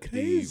Also very that the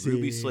crazy.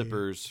 ruby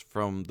slippers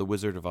from The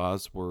Wizard of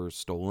Oz were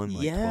stolen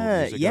like 12 Yeah,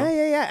 years ago?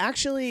 yeah.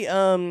 Actually,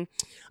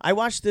 I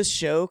watched this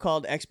show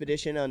called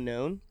Expedition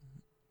Unknown,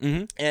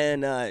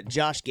 and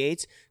Josh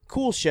Gates.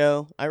 Cool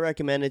show. I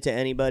recommend it to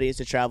anybody.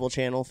 It's a Travel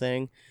Channel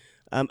thing.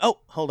 Oh,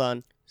 hold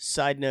on.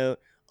 Side note,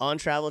 on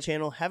Travel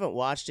Channel, haven't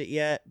watched it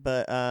yet,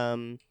 but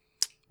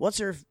what's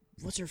her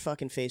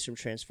fucking face from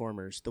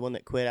Transformers? The one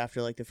that quit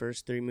after like the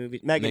first 3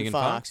 movies? Megan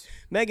Fox.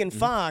 Megan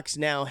Fox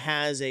now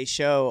has a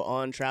show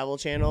on Travel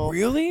Channel.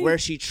 Really? Where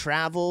she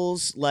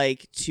travels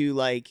like to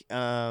like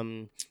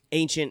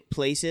ancient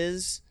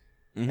places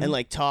and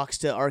like talks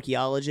to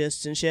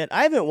archaeologists and shit.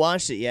 I haven't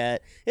watched it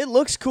yet. It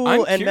looks cool,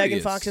 I'm and Megan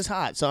curious. Fox is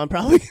hot, so I'm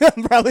probably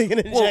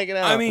gonna check it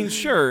out. I mean,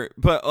 sure,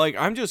 but like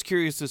I'm just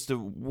curious as to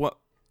what,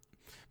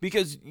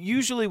 because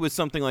usually with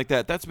something like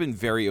that, that's been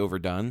very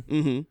overdone.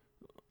 Mm-hmm.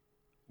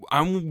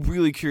 I'm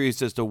really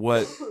curious as to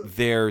what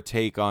their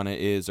take on it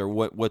is, or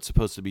what's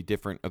supposed to be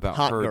different about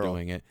Hot her girl.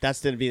 doing it.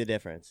 That's gonna be the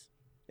difference.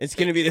 It's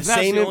gonna be the If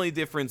that's same. the only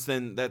difference,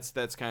 then that's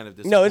kind of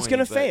disappointing. No, it's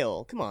gonna but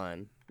fail. Come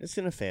on, it's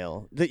gonna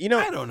fail. I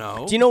don't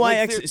know. Do you know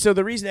why? Like, So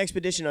the reason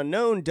Expedition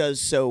Unknown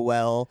does so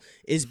well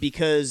is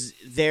because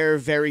they're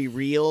very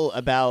real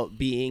about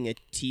being a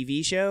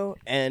TV show,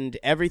 and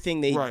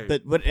everything they Right.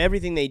 but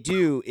everything they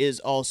do is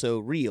also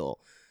real.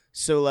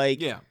 So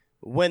like, yeah.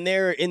 when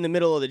they're in the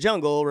middle of the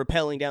jungle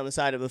rappelling down the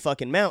side of a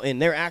fucking mountain,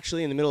 they're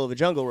actually in the middle of a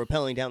jungle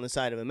rappelling down the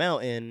side of a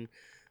mountain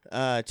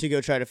to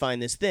go try to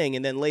find this thing.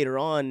 And then later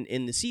on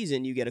in the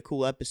season, you get a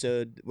cool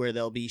episode where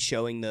they'll be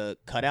showing the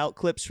cutout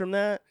clips from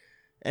that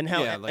and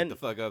how like the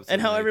fuck ups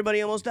and how like, everybody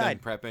almost them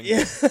died. prepping.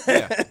 Yeah.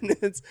 Yeah. And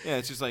it's, Yeah,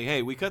 it's just like,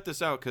 hey, we cut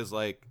this out because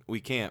like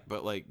we can't,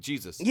 but like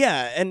Jesus.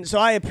 yeah, and so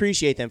I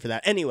appreciate them for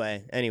that.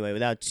 Anyway,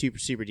 without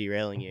super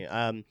derailing you,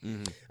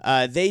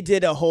 they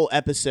did a whole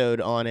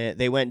episode on it.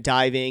 They went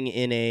diving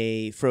in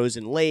a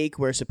frozen lake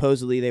where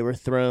supposedly they were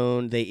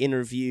thrown. They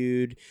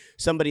interviewed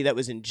somebody that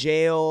was in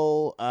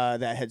jail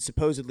that had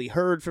supposedly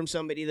heard from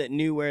somebody that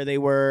knew where they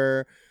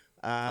were.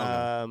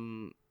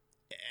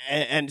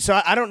 And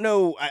so I don't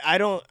know. I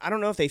don't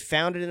know if they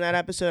found it in that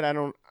episode. I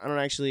don't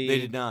actually. They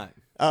did not.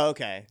 Oh,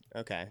 okay.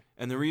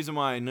 And the reason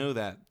why I know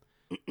that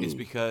is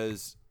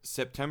because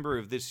September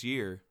of this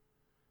year,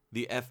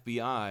 the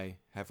FBI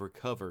have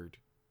recovered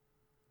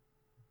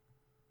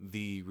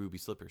the ruby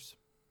slippers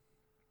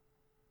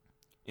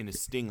in a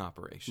sting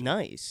operation.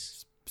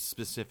 Nice.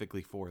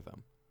 Specifically for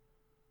them.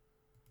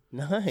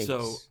 Nice.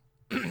 So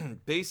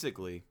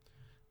basically,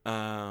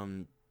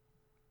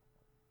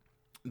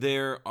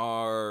 there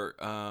are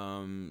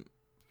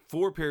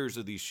 4 pairs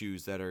of these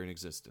shoes that are in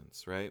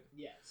existence, right?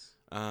 Yes.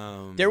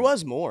 There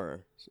was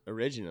more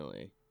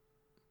originally.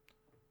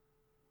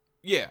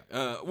 Yeah.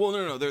 Well,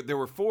 no. There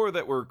were 4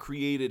 that were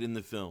created in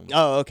the film.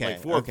 Oh, okay.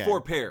 Like okay.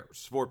 4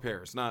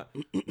 pairs, not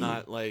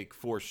like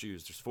 4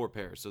 shoes. There's 4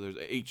 pairs, so there's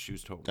 8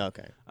 shoes total.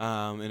 Okay.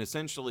 And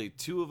essentially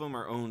 2 of them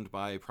are owned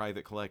by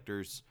private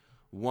collectors.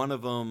 One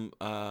of them,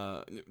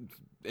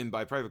 and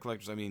by private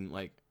collectors I mean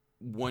like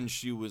one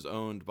shoe was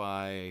owned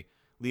by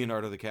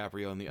Leonardo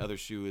DiCaprio, and the other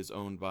shoe is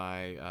owned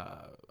by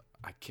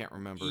I can't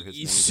remember his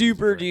name.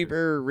 Super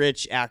duper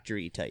rich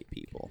actory type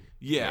people.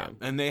 Yeah,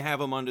 and they have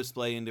them on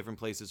display in different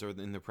places or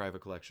in their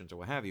private collections or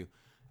what have you.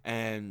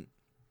 And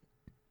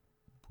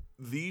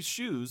these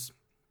shoes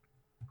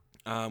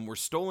were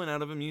stolen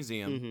out of a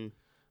museum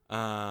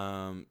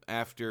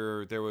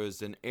after there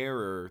was an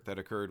error that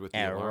occurred with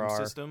the alarm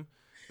system.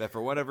 That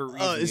for whatever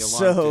reason the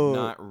alarm did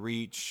not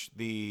reach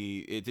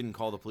it didn't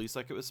call the police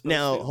like it was supposed to.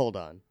 Now, hold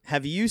on.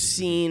 Have you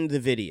seen the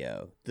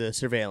video, the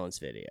surveillance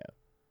video?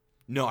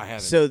 No, I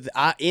haven't. So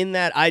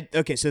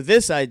so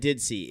this I did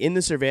see in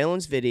the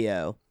surveillance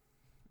video,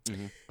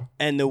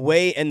 and the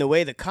way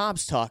the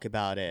cops talk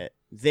about it,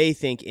 they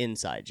think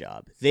inside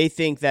job. They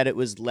think that it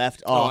was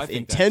left off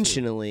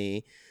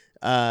intentionally,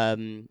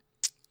 and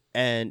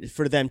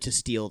for them to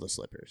steal the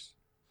slippers.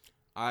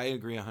 I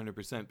agree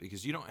 100%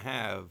 because you don't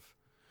have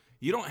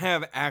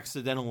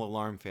accidental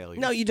alarm failures.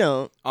 No, you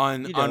don't.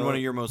 On one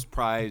of your most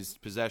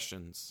prized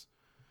possessions.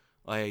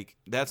 Like,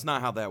 that's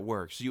not how that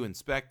works. You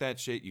inspect that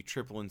shit, you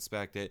triple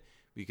inspect it,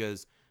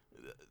 because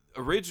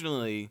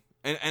originally,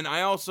 and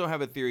I also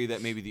have a theory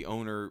that maybe the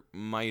owner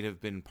might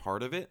have been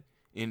part of it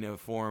in a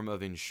form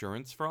of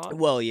insurance fraud.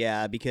 Well,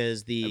 yeah,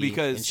 because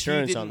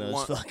insurance on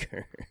those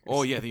fuckers.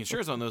 Oh, yeah, the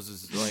insurance on those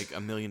is like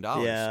 $1 million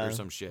or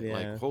some shit. Yeah.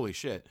 Like, holy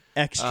shit.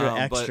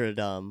 Extra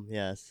dumb,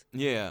 yes.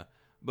 Yeah,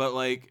 but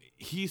like,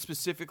 he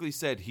specifically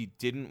said he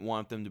didn't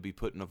want them to be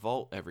put in a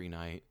vault every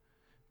night,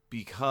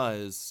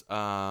 because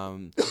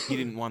he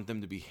didn't want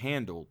them to be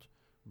handled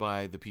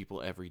by the people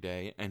every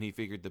day, and he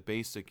figured the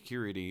base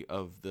security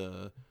of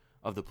the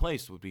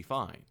place would be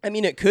fine. I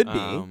mean, it could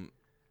be,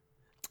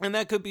 and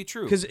that could be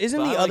true. Because isn't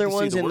the other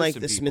ones in like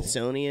the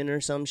Smithsonian or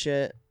some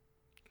shit?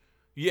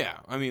 Yeah,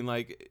 I mean,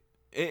 like,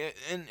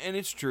 and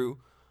it's true,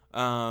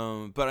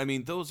 but I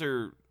mean,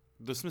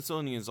 the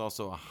Smithsonian is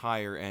also a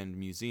higher end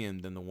museum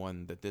than the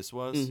one that this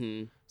was.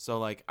 Mm-hmm. So,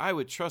 like, I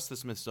would trust the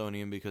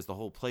Smithsonian because the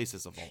whole place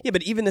is a vault. Yeah,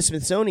 but even the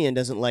Smithsonian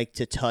doesn't like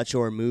to touch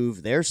or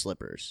move their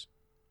slippers.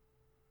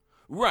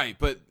 Right,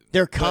 but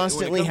they're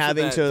constantly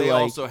having to they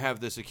like. also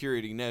have the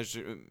security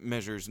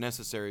measures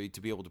necessary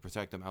to be able to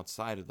protect them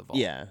outside of the vault.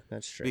 Yeah,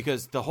 that's true.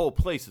 Because the whole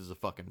place is a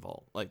fucking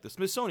vault. Like, the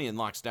Smithsonian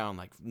locks down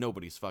like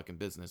nobody's fucking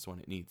business when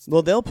it needs to.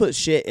 Well, they'll put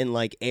shit in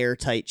like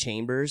airtight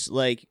chambers,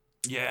 like.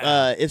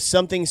 Yeah. If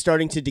something's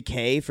starting to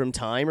decay from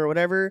time or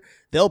whatever,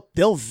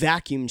 they'll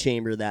vacuum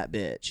chamber that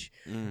bitch,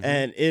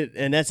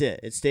 and that's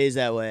it. It stays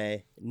that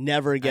way.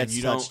 Never gets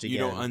touched again. You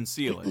don't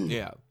unseal it.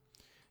 Yeah.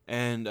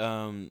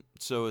 And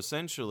so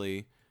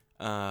essentially,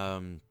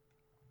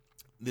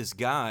 this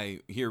guy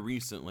here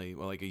recently,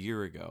 well, like a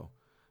year ago,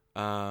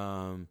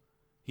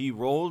 he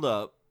rolled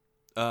up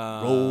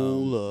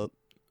to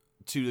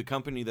the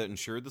company that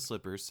insured the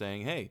slippers,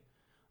 saying, "Hey,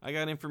 I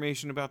got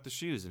information about the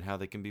shoes and how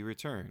they can be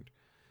returned."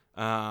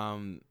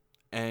 And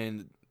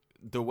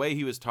the way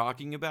he was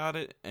talking about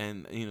it,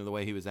 and the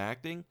way he was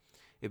acting,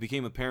 it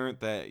became apparent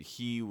that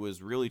he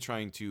was really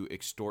trying to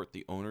extort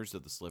the owners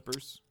of the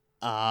slippers.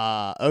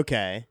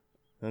 Okay.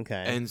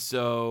 And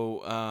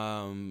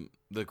so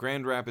the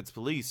Grand Rapids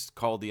police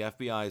called the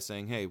FBI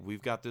saying, "Hey,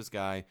 we've got this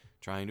guy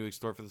trying to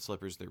extort for the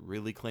slippers. They're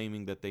really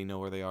claiming that they know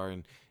where they are,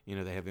 and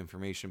they have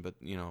information, but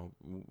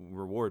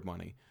reward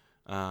money,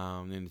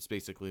 and it's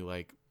basically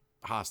like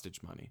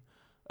hostage money."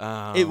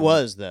 It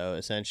was, though,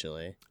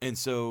 essentially. And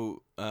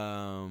so,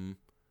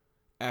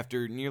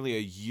 after nearly a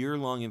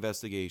year-long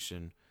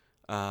investigation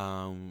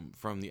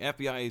from the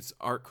FBI's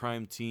art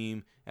crime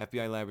team,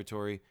 FBI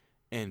laboratory,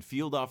 and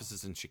field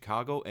offices in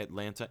Chicago,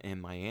 Atlanta,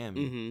 and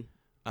Miami,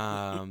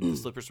 the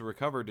slippers were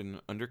recovered in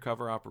an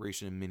undercover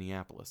operation in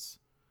Minneapolis.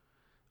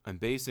 And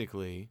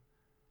basically,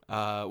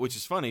 which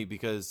is funny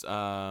because,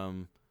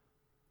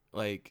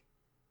 like,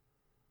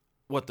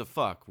 what the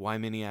fuck? Why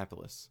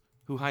Minneapolis?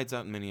 Who hides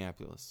out in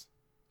Minneapolis?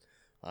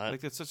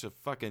 Like, that's such a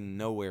fucking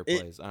nowhere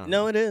place. I don't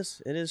know. No, it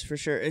is. It is for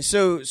sure.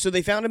 So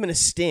they found him in a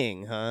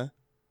sting, huh?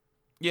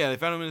 Yeah, they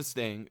found him in a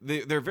sting.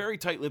 They're very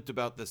tight-lipped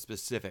about the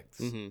specifics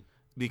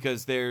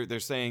because they're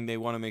saying they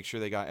want to make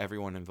sure they got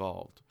everyone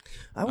involved.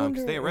 I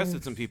wonder. They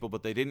arrested some people,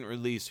 but they didn't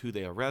release who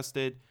they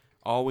arrested.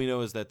 All we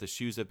know is that the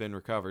shoes have been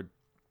recovered,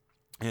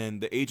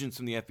 and the agents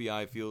from the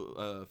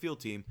FBI field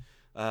team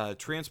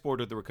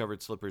transported the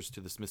recovered slippers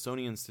to the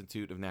Smithsonian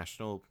Institute of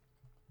National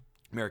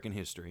American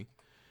History.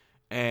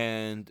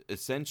 And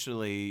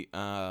essentially,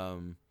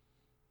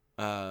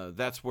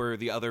 that's where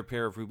the other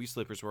pair of ruby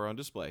slippers were on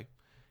display.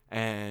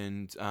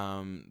 And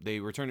they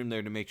returned them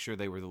there to make sure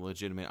they were the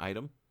legitimate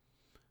item.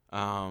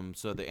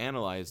 So they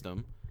analyzed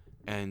them.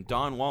 And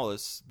Don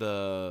Wallace,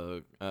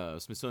 the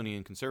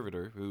Smithsonian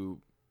conservator who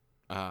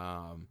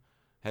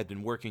had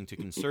been working to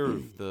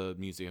conserve the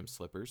museum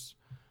slippers,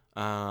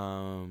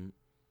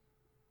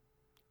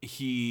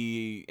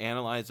 he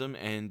analyzed them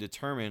and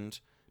determined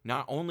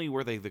not only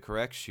were they the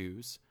correct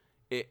shoes,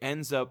 it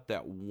ends up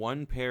that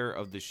one pair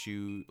of the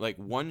shoe, like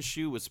one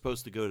shoe was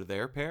supposed to go to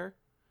their pair,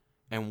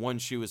 and one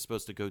shoe was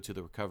supposed to go to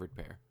the recovered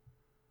pair.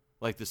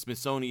 Like the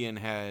Smithsonian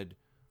had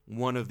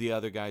one of the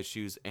other guy's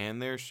shoes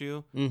and their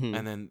shoe,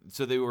 and then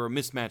so they were a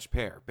mismatched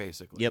pair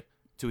basically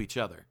to each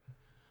other,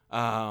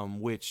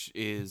 which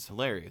is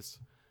hilarious.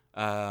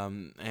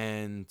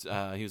 And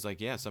he was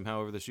like, yeah,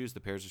 somehow over the shoes, the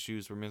pairs of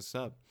shoes were mixed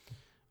up.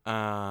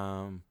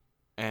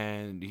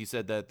 And he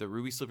said that the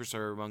ruby slippers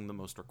are among the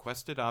most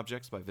requested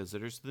objects by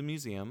visitors to the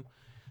museum,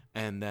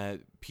 and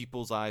that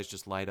people's eyes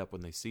just light up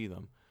when they see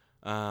them.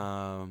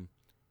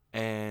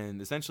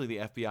 And essentially the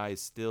FBI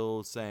is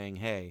still saying,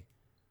 hey,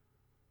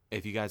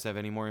 if you guys have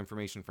any more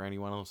information for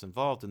anyone else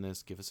involved in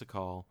this, give us a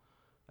call.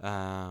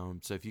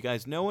 So if you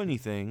guys know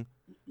anything,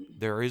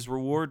 there is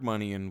reward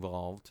money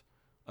involved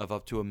of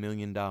up to $1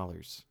 million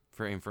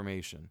for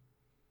information.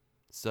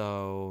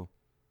 So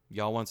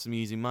y'all want some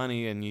easy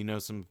money and you know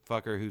some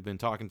fucker who's been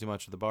talking too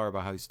much at the bar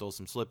about how he stole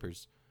some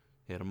slippers,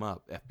 hit him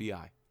up,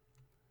 FBI.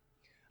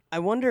 I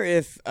wonder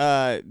if,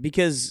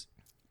 because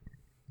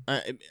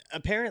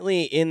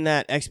apparently in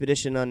that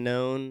Expedition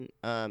Unknown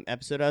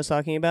episode I was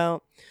talking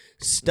about,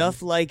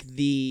 stuff like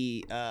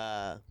the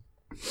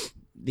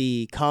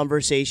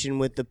conversation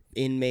with the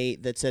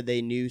inmate that said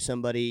they knew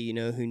somebody, you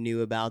know, who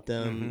knew about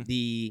them,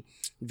 the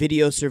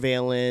video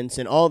surveillance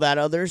and all that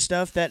other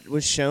stuff that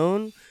was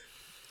shown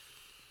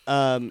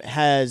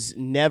has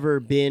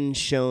never been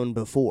shown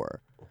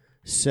before.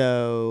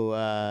 So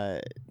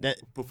that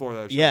before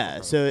that, yeah.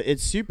 So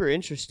it's super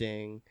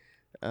interesting.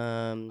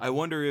 I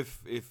wonder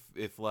if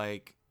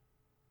like,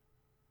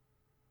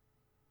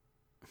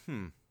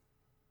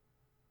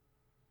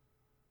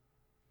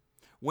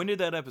 when did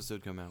that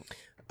episode come out?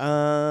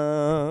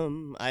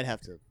 I'd have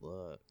to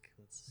look.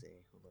 Let's see.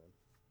 Hold on.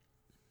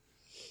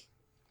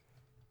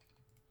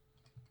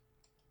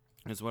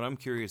 Because what I'm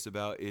curious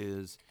about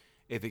is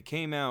if it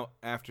came out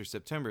after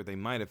September, they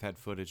might have had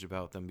footage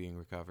about them being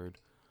recovered.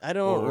 I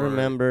don't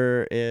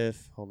remember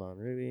if. Hold on,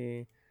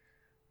 Ruby.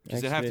 Because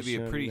it'd have to be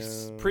a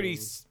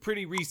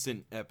pretty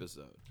recent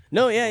episode.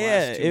 No,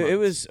 yeah. It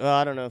was. Well,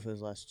 I don't know if it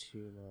was last 2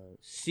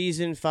 months.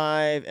 Season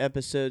 5,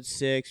 episode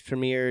 6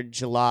 premiered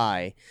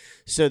July.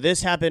 So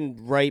this happened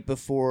right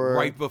before.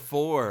 Right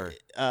before.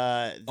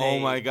 Oh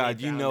my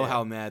God! You know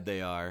how mad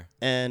they are.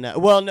 And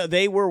well, no,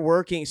 they were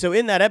working. So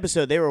in that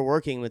episode, they were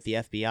working with the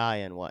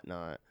FBI and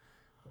whatnot.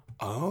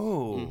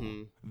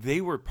 Oh, they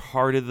were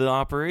part of the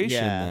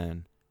operation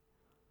then.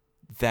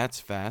 That's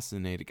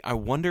fascinating. I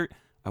wonder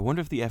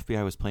if the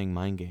FBI was playing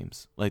mind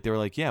games. Like they were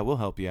like, yeah, we'll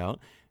help you out.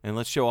 And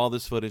let's show all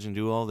this footage and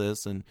do all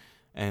this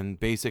and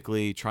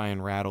basically try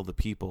and rattle the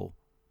people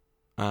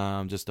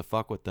just to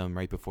fuck with them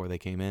right before they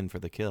came in for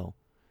the kill.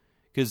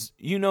 Because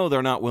you know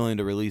they're not willing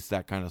to release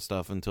that kind of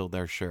stuff until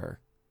they're sure.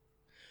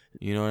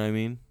 You know what I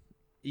mean?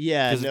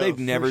 Yeah, because if they've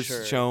never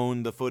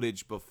shown the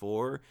footage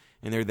before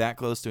and they're that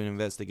close to an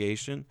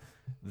investigation,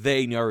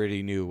 they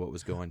already knew what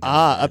was going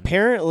down.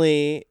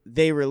 Apparently,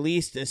 they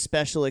released a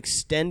special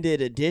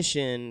extended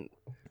edition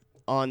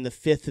on the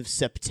 5th of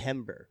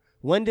September.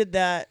 When did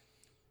that...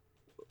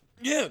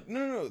 Yeah,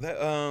 no. That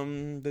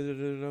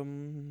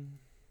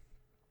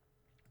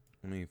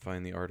let me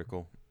find the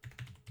article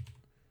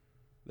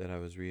that I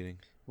was reading.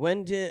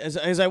 When did...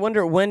 As I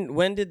wonder,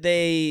 when did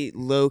they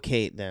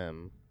locate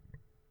them?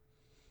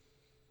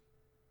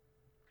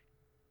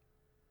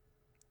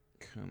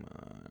 Come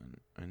on.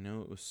 I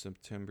know it was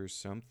September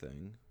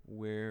something.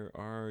 Where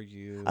are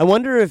you? I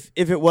wonder if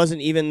it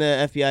wasn't even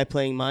the FBI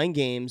playing mind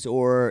games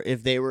or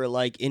if they were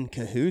like in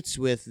cahoots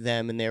with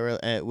them and they were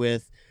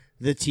with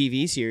the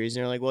TV series.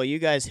 And they're like, well, you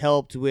guys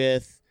helped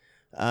with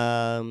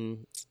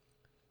the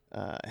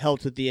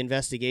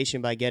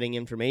investigation by getting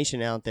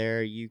information out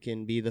there. You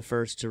can be the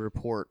first to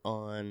report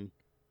on.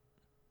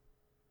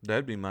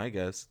 That'd be my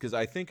guess because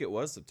I think it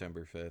was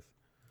September 5th.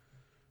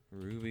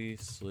 Ruby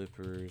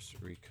slippers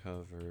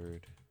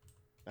recovered.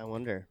 I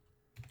wonder.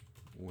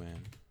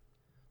 When?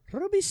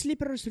 Ruby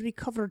slippers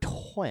recovered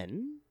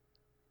when?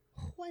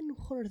 When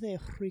were they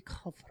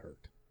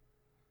recovered?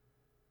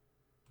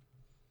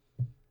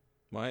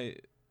 My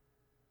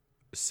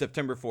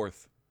September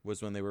 4th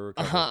was when they were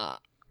recovered.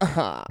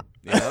 Yeah.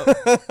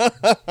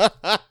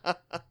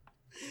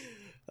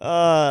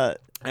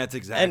 That's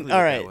exactly what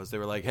that was. They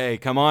were like, hey,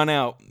 come on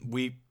out.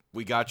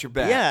 We got your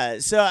back. Yeah,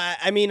 so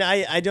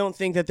I don't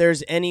think that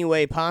there's any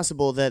way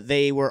possible that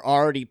they were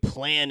already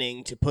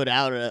planning to put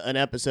out an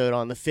episode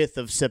on the 5th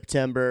of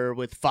September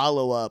with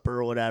follow-up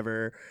or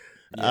whatever.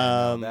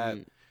 Yeah,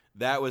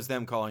 that was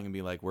them calling and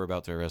be like, we're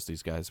about to arrest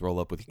these guys. Roll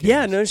up with your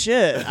cameras.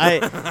 Yeah, no shit.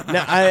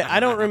 I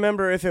don't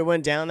remember if it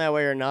went down that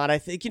way or not. I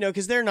think,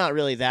 because they're not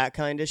really that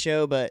kind of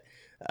show, but...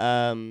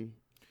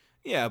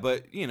 yeah,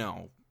 but,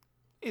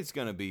 it's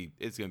gonna be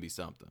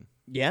something.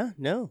 Yeah,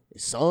 no,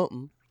 it's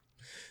something.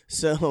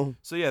 So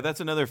yeah,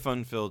 that's another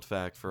fun-filled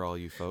fact for all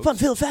you folks.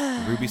 Fun-filled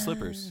fact. Ruby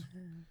slippers.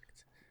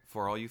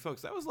 For all you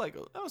folks. That was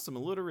some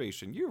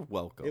alliteration. You're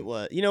welcome. It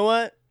was. You know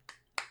what?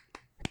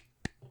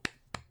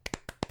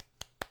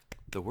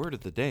 The word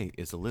of the day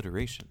is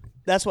alliteration.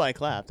 That's why I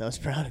clapped. I was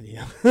proud of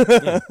you.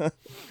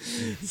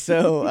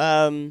 So,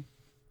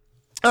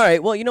 all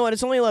right. Well, you know what?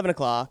 It's only 11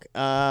 o'clock.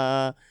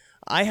 I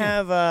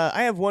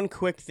have one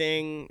quick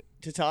thing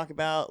to talk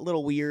about. A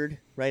little weird,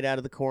 right out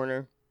of the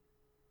corner.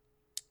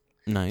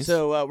 Nice.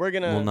 So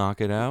we'll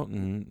knock it out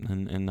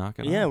and knock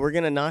it off. Yeah, we're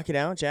gonna knock it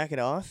out, jack it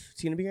off.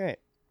 It's gonna be great.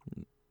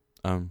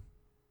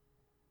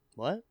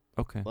 What?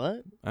 Okay.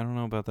 What? I don't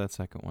know about that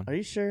second one. Are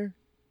you sure?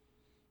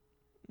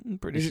 I'm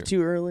pretty Is sure. it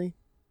too early?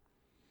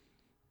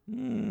 I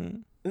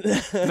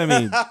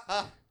mean,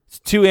 it's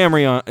too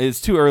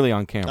early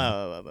on camera.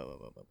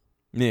 Oh.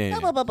 Yeah.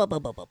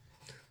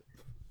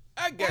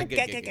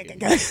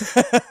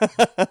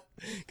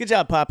 Good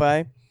job,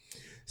 Popeye.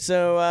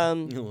 So,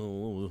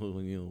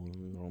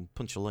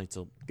 Punch your lights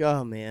up.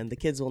 oh man, the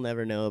kids will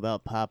never know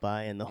about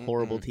Popeye and the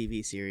horrible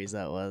TV series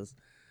that was,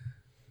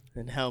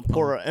 and how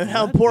poor Happy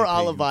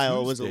Olive Pagan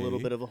Oil was a little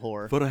Tuesday bit of a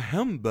whore. For a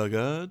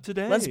hamburger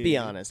today. Let's be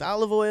honest,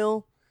 Olive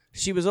Oil,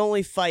 she was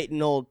only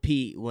fighting old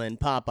Pete when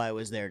Popeye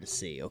was there to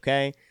see.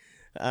 Okay.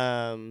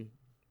 Well,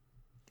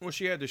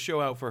 she had to show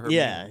out for her.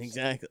 Yeah, meals.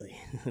 exactly.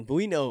 But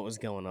we know what was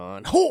going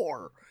on.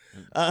 Whore.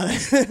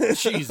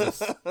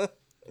 Jesus.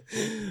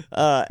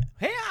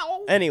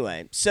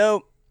 Anyway,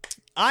 so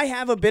I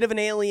have a bit of an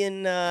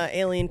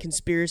alien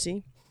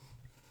conspiracy.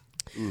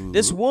 Ooh.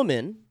 This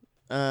woman,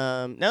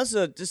 now this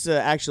is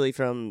actually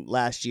from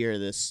last year.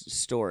 This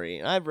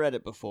story, I've read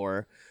it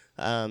before.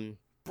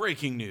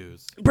 Breaking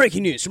news.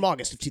 Breaking news from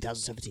August of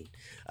 2017.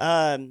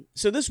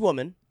 So this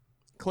woman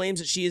claims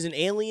that she is an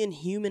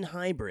alien-human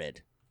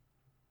hybrid.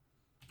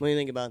 What do you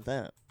think about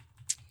that?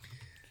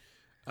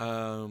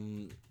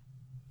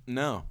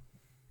 No.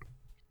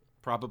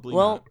 Probably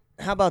Well,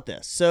 not. how about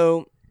this?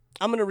 So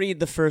I'm going to read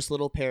the first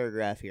little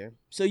paragraph here.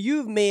 So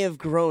you may have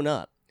grown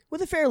up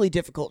with a fairly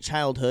difficult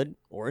childhood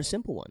or a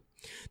simple one.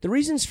 The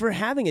reasons for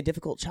having a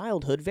difficult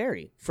childhood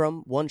vary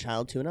from one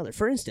child to another.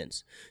 For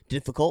instance,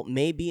 difficult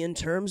may be in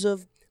terms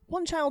of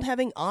one child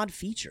having odd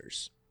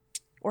features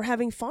or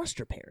having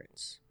foster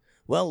parents.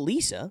 Well,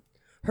 Lisa,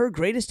 her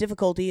greatest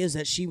difficulty is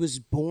that she was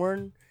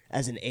born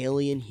as an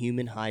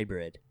alien-human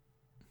hybrid.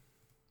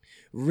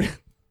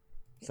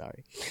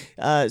 Sorry.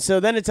 So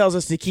then it tells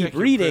us to keep Check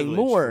your reading privilege,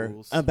 more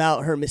fools.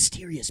 about her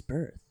mysterious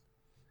birth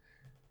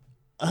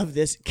of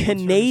this her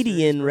mysterious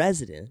Canadian birth?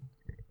 resident.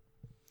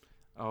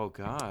 Oh,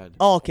 God.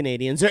 All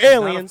Canadians are She's not a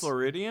aliens.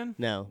 Floridian?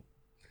 No.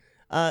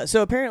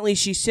 So apparently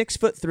she's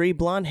 6'3",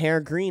 blonde hair,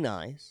 green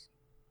eyes.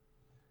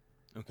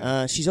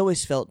 Okay. She's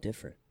always felt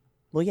different.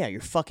 Well, yeah,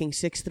 you're fucking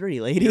 6'3",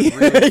 lady. You're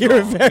really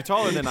You're tall. very- You're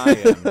taller than I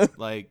am.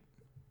 Like,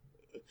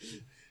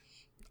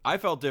 I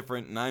felt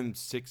different, and I'm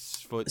 6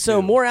 foot.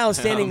 So two. more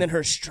outstanding than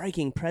her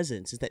striking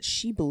presence is that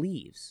she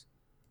believes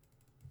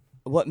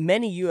what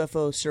many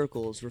UFO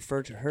circles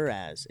refer to her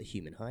as a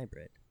human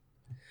hybrid.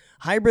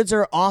 Hybrids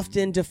are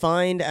often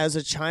defined as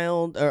a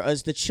child or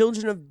as the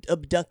children of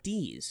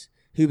abductees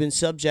who've been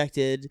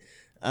subjected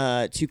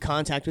to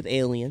contact with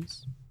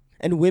aliens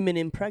and women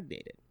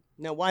impregnated.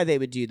 Now, why they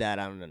would do that,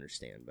 I don't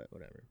understand, but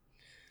whatever.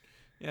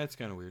 Yeah, it's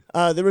kind of weird.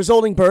 The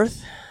resulting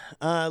birth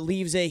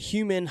leaves a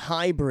human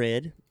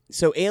hybrid,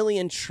 so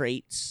alien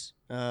traits,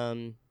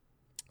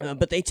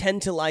 but they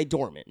tend to lie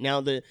dormant. Now,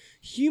 the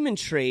human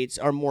traits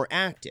are more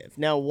active.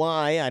 Now,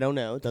 why? I don't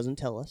know. It doesn't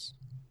tell us.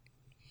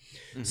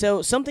 Mm-hmm.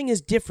 So something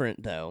is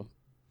different, though,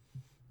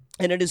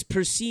 and it is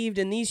perceived,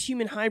 and these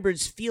human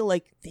hybrids feel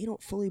like they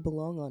don't fully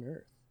belong on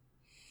Earth.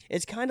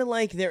 It's kind of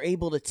like they're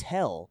able to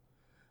tell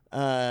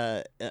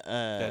That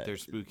they're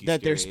spooky.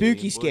 that they're scary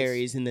spooky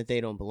alien scaries and that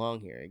they don't belong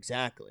here.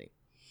 Exactly.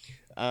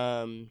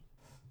 I'm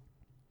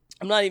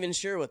not even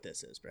sure what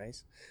this is,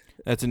 Bryce.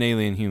 boys. That's an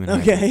alien human.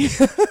 Okay.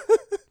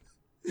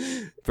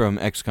 From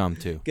XCOM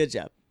 2. Good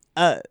job.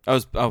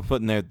 I'll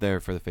put in there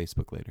for the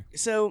Facebook later.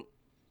 So,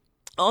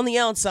 on the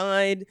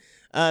outside,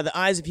 the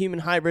eyes of human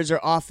hybrids are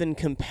often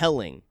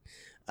compelling.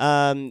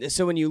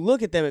 So when you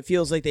look at them, it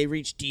feels like they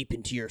reach deep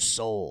into your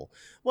soul.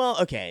 Well,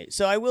 okay.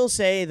 So I will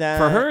say that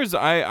For hers,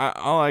 I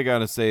all I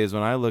gotta say is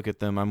when I look at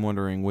them, I'm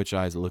wondering which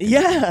eyes look.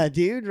 Yeah,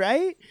 dude.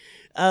 Right.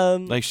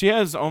 Like she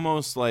has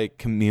almost like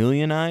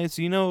chameleon eyes.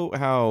 You know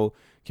how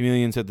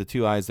chameleons have the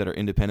two eyes that are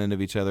independent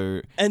of each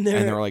other, and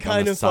they're like kind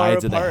on the of far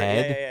sides of the apart.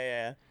 head.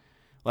 Yeah.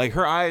 Like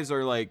her eyes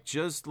are like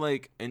just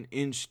like an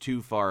inch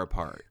too far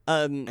apart,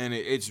 and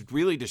it's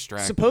really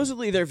distracting.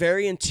 Supposedly, they're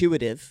very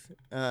intuitive.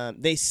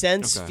 They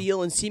sense, Okay.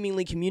 feel, and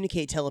seemingly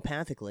communicate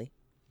telepathically.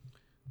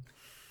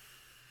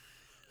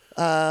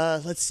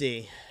 Let's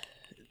see.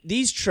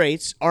 These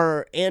traits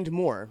are, and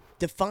more,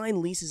 define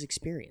Lisa's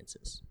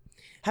experiences.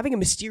 Having a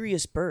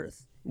mysterious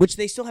birth, which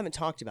they still haven't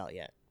talked about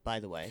yet, by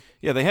the way.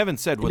 Yeah, they haven't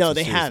said what's No,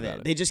 they mysterious haven't. about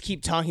it. They just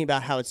keep talking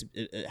about how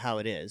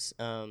it is.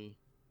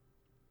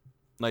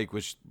 Like,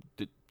 which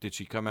did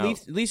she come out?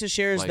 Lisa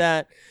shares like-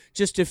 that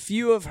just a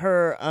few of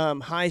her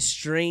high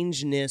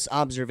strangeness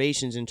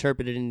observations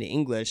interpreted into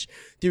English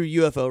through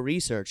UFO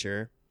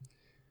researcher.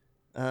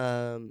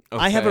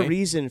 I have a Okay.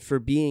 reason for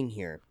being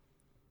here,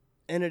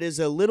 and it is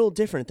a little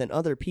different than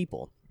other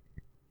people.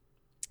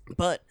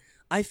 But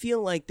I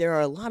feel like there are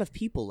a lot of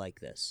people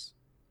like this.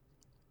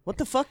 What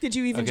the fuck did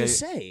you even Okay. just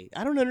say?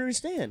 I don't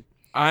understand.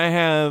 I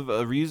have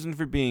a reason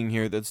for being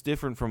here that's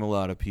different from a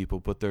lot of people,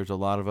 but there's a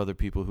lot of other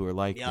people who are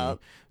like me. Yup.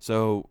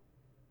 So,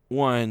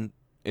 one,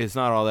 it's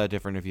not all that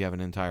different if you have an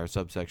entire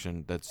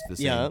subsection that's the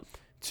same. Yup.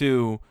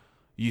 Two,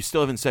 you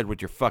still haven't said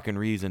what your fucking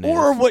reason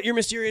Or is. what your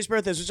mysterious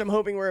birth is, which I'm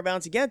hoping we're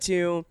about to get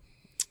to.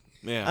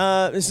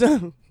 Yeah.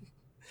 So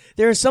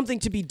there is something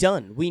to be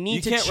done. We need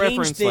You to can't change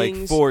reference things,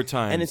 like 4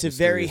 times. and it's a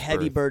very mysterious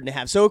heavy birth. burden to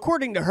have. So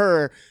according to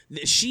her,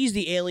 she's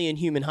the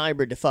alien-human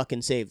hybrid to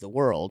fucking save the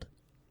world.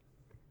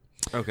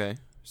 Okay.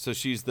 So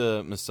she's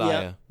the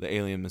Messiah, the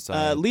alien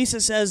Messiah.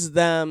 Lisa says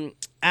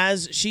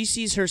as she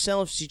sees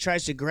herself, she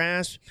tries to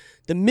grasp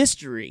the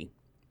mystery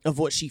of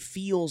what she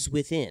feels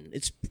within.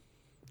 It's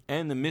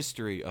and the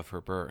mystery of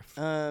her birth.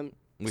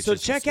 Which so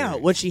is check out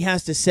mysterious. what she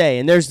has to say.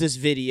 And there's this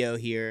video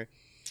here.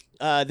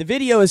 The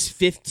video is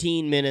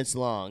 15 minutes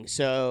long,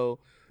 so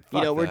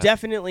Fuck we're that.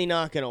 definitely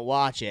not going to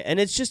watch it. And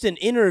it's just an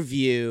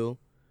interview.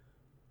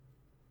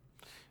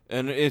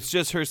 And it's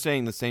just her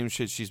saying the same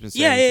shit she's been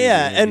saying Yeah, through the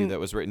yeah, interview and- that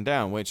was written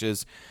down, which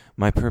is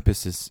my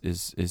purpose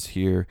is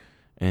here,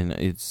 and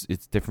it's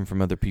different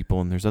from other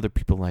people, and there's other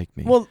people like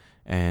me. Well,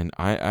 And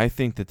I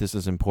think that this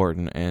is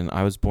important, and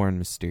I was born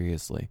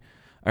mysteriously.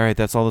 All right,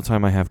 that's all the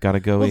time I have. Gotta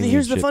go. well, alien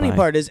here's the shit, funny bye.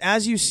 part is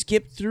as you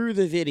skip through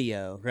the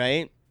video,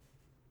 right?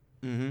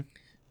 Mm-hmm.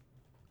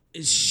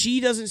 She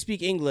doesn't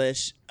speak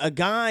English. A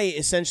guy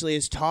essentially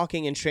is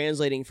talking and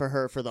translating for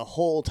her for the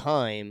whole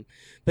time,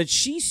 but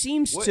she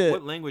seems What to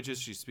language is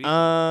she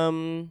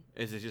speaking?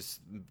 Is it just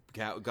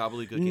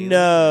gobbledygook? alien,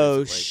 no,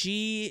 or is it like-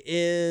 she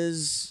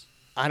is.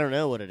 I don't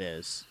know what it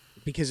is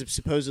because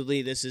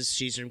supposedly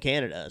she's from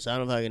Canada, so I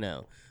don't fucking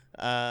know.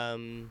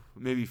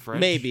 maybe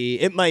French.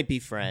 Maybe it might be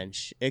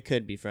French. It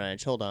could be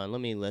French. Hold on,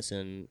 let me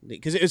listen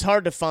because it was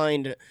hard to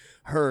find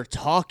her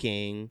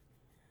talking.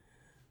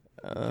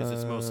 because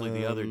it's mostly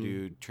the other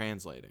dude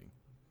translating.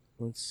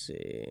 Let's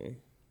see.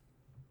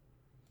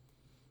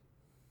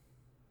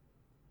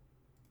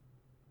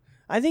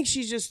 I think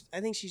she's just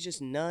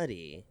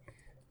nutty.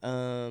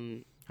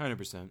 100%.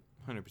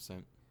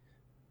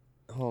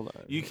 Hold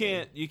on. You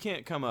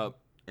can't come up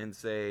and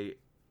say,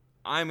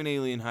 I'm an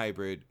alien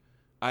hybrid,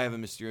 I have a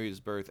mysterious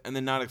birth, and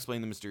then not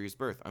explain the mysterious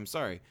birth. I'm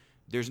sorry.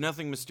 There's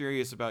nothing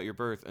mysterious about your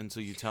birth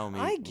until you tell me.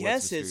 I what's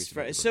guess mysterious it's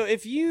about your so birth.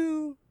 if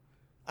you,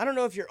 I don't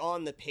know if you're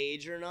on the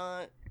page or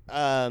not.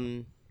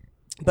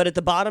 But at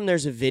the bottom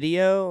there's a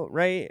video,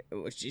 right?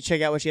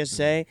 Check out what she has to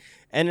say.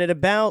 And at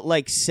about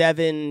like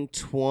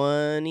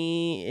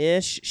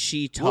 7:20-ish,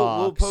 she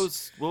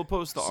talks. We'll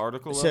post the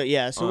article. So up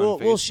yeah, so on we'll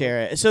Facebook.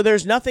 share it. So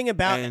there's nothing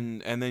about.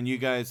 And then you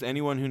guys,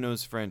 anyone who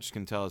knows French,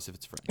 can tell us if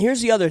it's French.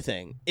 Here's the other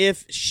thing: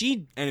 if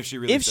she And if she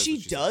really says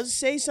what does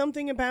say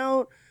something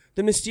about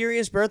the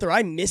mysterious birth, or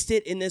I missed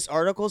it in this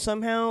article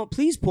somehow,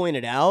 please point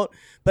it out.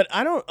 But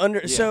I don't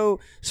Yeah. So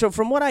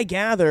from what I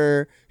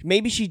gather,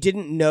 maybe she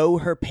didn't know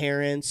her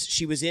parents.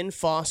 She was in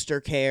foster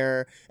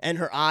care, and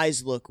her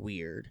eyes look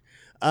weird.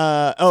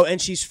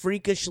 And she's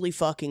freakishly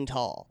fucking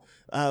tall,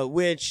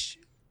 which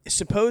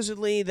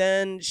supposedly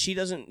then she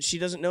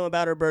doesn't know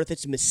about her birth.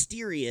 It's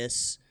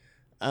mysterious,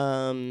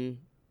 and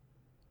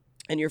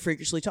you're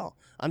freakishly tall.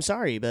 I'm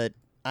sorry, but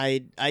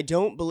I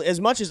don't believe, as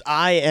much as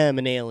I am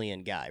an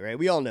alien guy, right?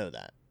 We all know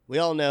that. We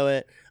all know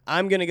it.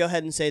 I'm going to go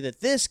ahead and say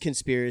that this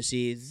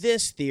conspiracy,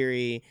 this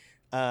theory,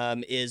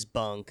 is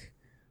bunk.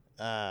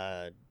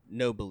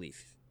 No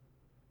belief.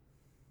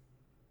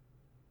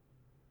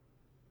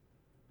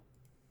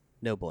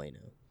 No bueno.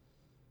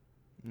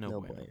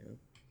 No, bueno.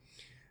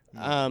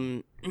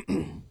 bueno.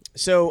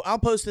 So I'll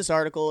post this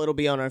article. It'll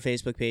be on our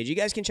Facebook page. You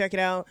guys can check it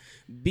out.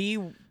 Be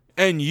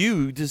And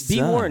you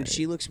decide. warned.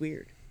 She looks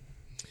weird.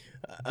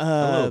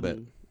 A little bit.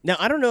 Now,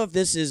 I don't know if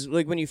this is,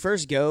 like, when you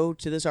first go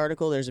to this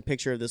article, there's a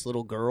picture of this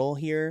little girl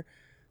here.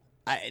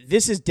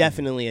 This is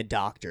definitely a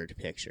doctored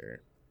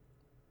picture.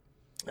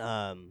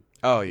 Oh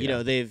yeah. You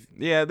know, they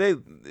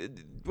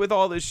with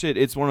all this shit,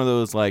 it's one of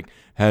those like,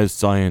 has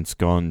science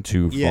gone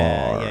too far?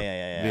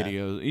 Yeah.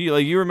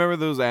 Videos. You remember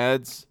those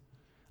ads?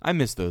 I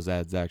miss those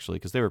ads actually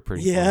because they were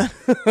pretty. Yeah.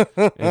 fun.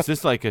 It's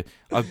just like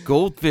a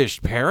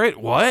goldfish parrot.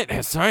 What,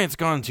 has science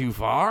gone too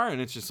far? And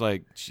it's just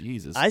like,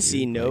 Jesus. I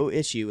see dude, no like,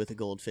 issue with a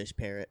goldfish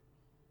parrot.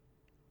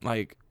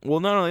 like, well,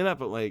 not only that,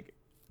 but like,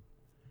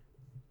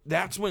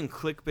 that's when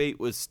clickbait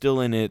was still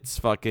in its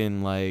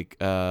fucking like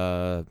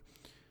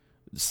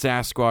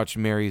Sasquatch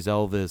marries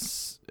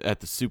Elvis at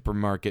the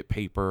supermarket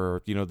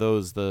paper. You know,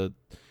 those the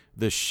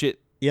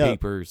shit Yep.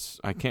 papers.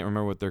 I can't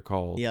remember what they're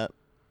called. Yep.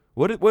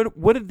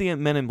 What did the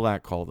Men in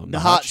Black call them? The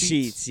hot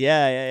sheets.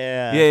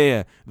 Yeah.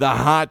 Yeah. The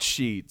hot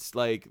sheets.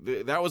 Like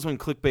that was when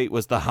clickbait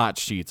was the hot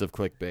sheets of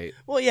clickbait.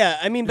 Well, yeah.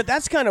 I mean, but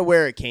that's kind of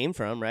where it came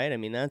from, right? I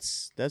mean,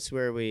 that's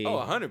where we. Oh,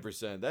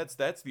 100%.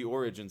 That's the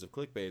origins of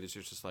clickbait. It's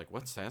just like,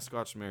 what's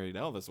Sasquatch married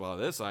Elvis? Well,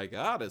 this I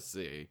gotta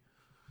see,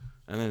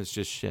 and then it's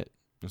just shit.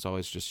 It's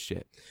always just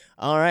shit.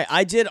 All right.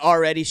 I did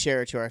already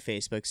share it to our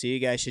Facebook, so you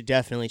guys should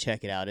definitely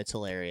check it out. It's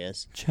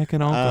hilarious. Check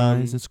it out,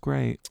 guys. It's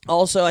great.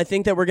 Also, I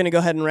think that we're going to go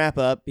ahead and wrap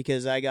up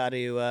because I got to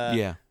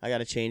Yeah. I got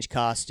to change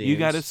costumes. You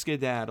got to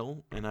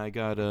skedaddle, and I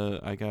got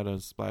to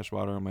splash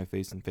water on my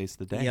face and face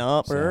the day.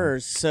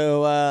 Yuppers.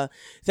 So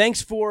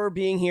thanks for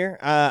being here.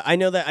 I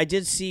know that I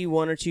did see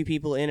one or two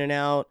people in and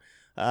out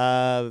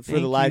for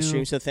the live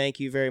stream, so thank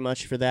you very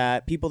much for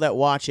that. People that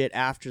watch it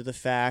after the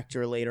fact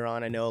or later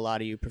on, I know a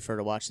lot of you prefer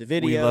to watch the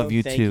video. We love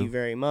you thank too. you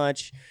very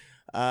much.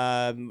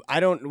 We're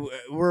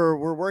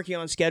working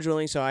on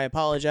scheduling, so I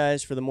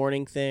apologize for the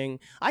morning thing.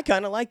 I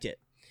kind of liked it.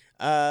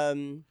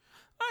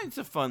 It's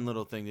a fun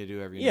little thing to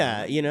do every now Yeah,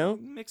 and then. you know.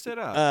 Mix it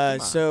up.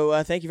 Come on.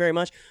 So thank you very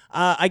much.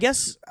 I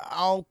guess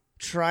I'll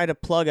try to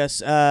plug us.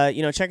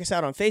 Check us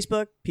out on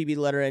Facebook, PB the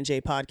letter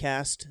NJ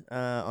podcast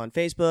on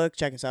Facebook.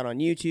 Check us out on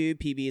YouTube,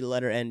 PB the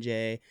letter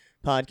NJ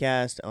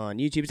podcast on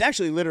YouTube. It's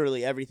actually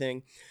literally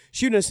everything.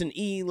 Shoot us an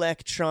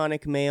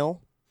electronic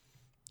mail.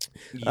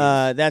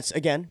 Yes. That's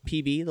again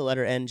PB the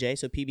letter NJ,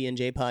 so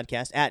PB&J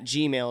podcast at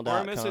gmail.com. Or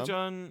a message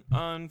on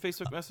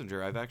Facebook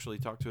Messenger. I've actually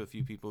talked to a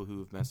few people who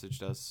have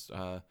messaged us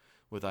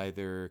with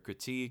either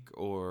critique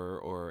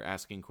or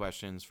asking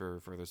questions for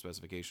further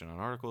specification on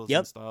articles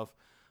and stuff.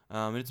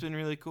 And it's been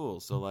really cool.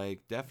 So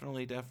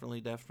definitely,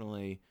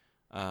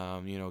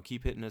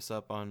 keep hitting us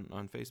up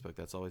on Facebook.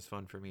 That's always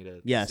fun for me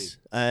to see.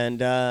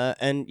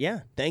 And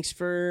yeah, thanks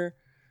for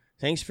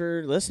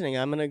listening.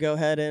 I'm gonna go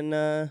ahead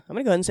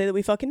and say that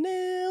we fucking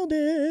nailed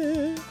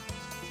it.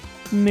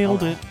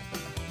 Nailed it.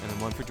 And then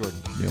one for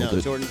Jordan. No,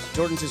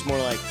 Jordan's is more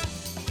like.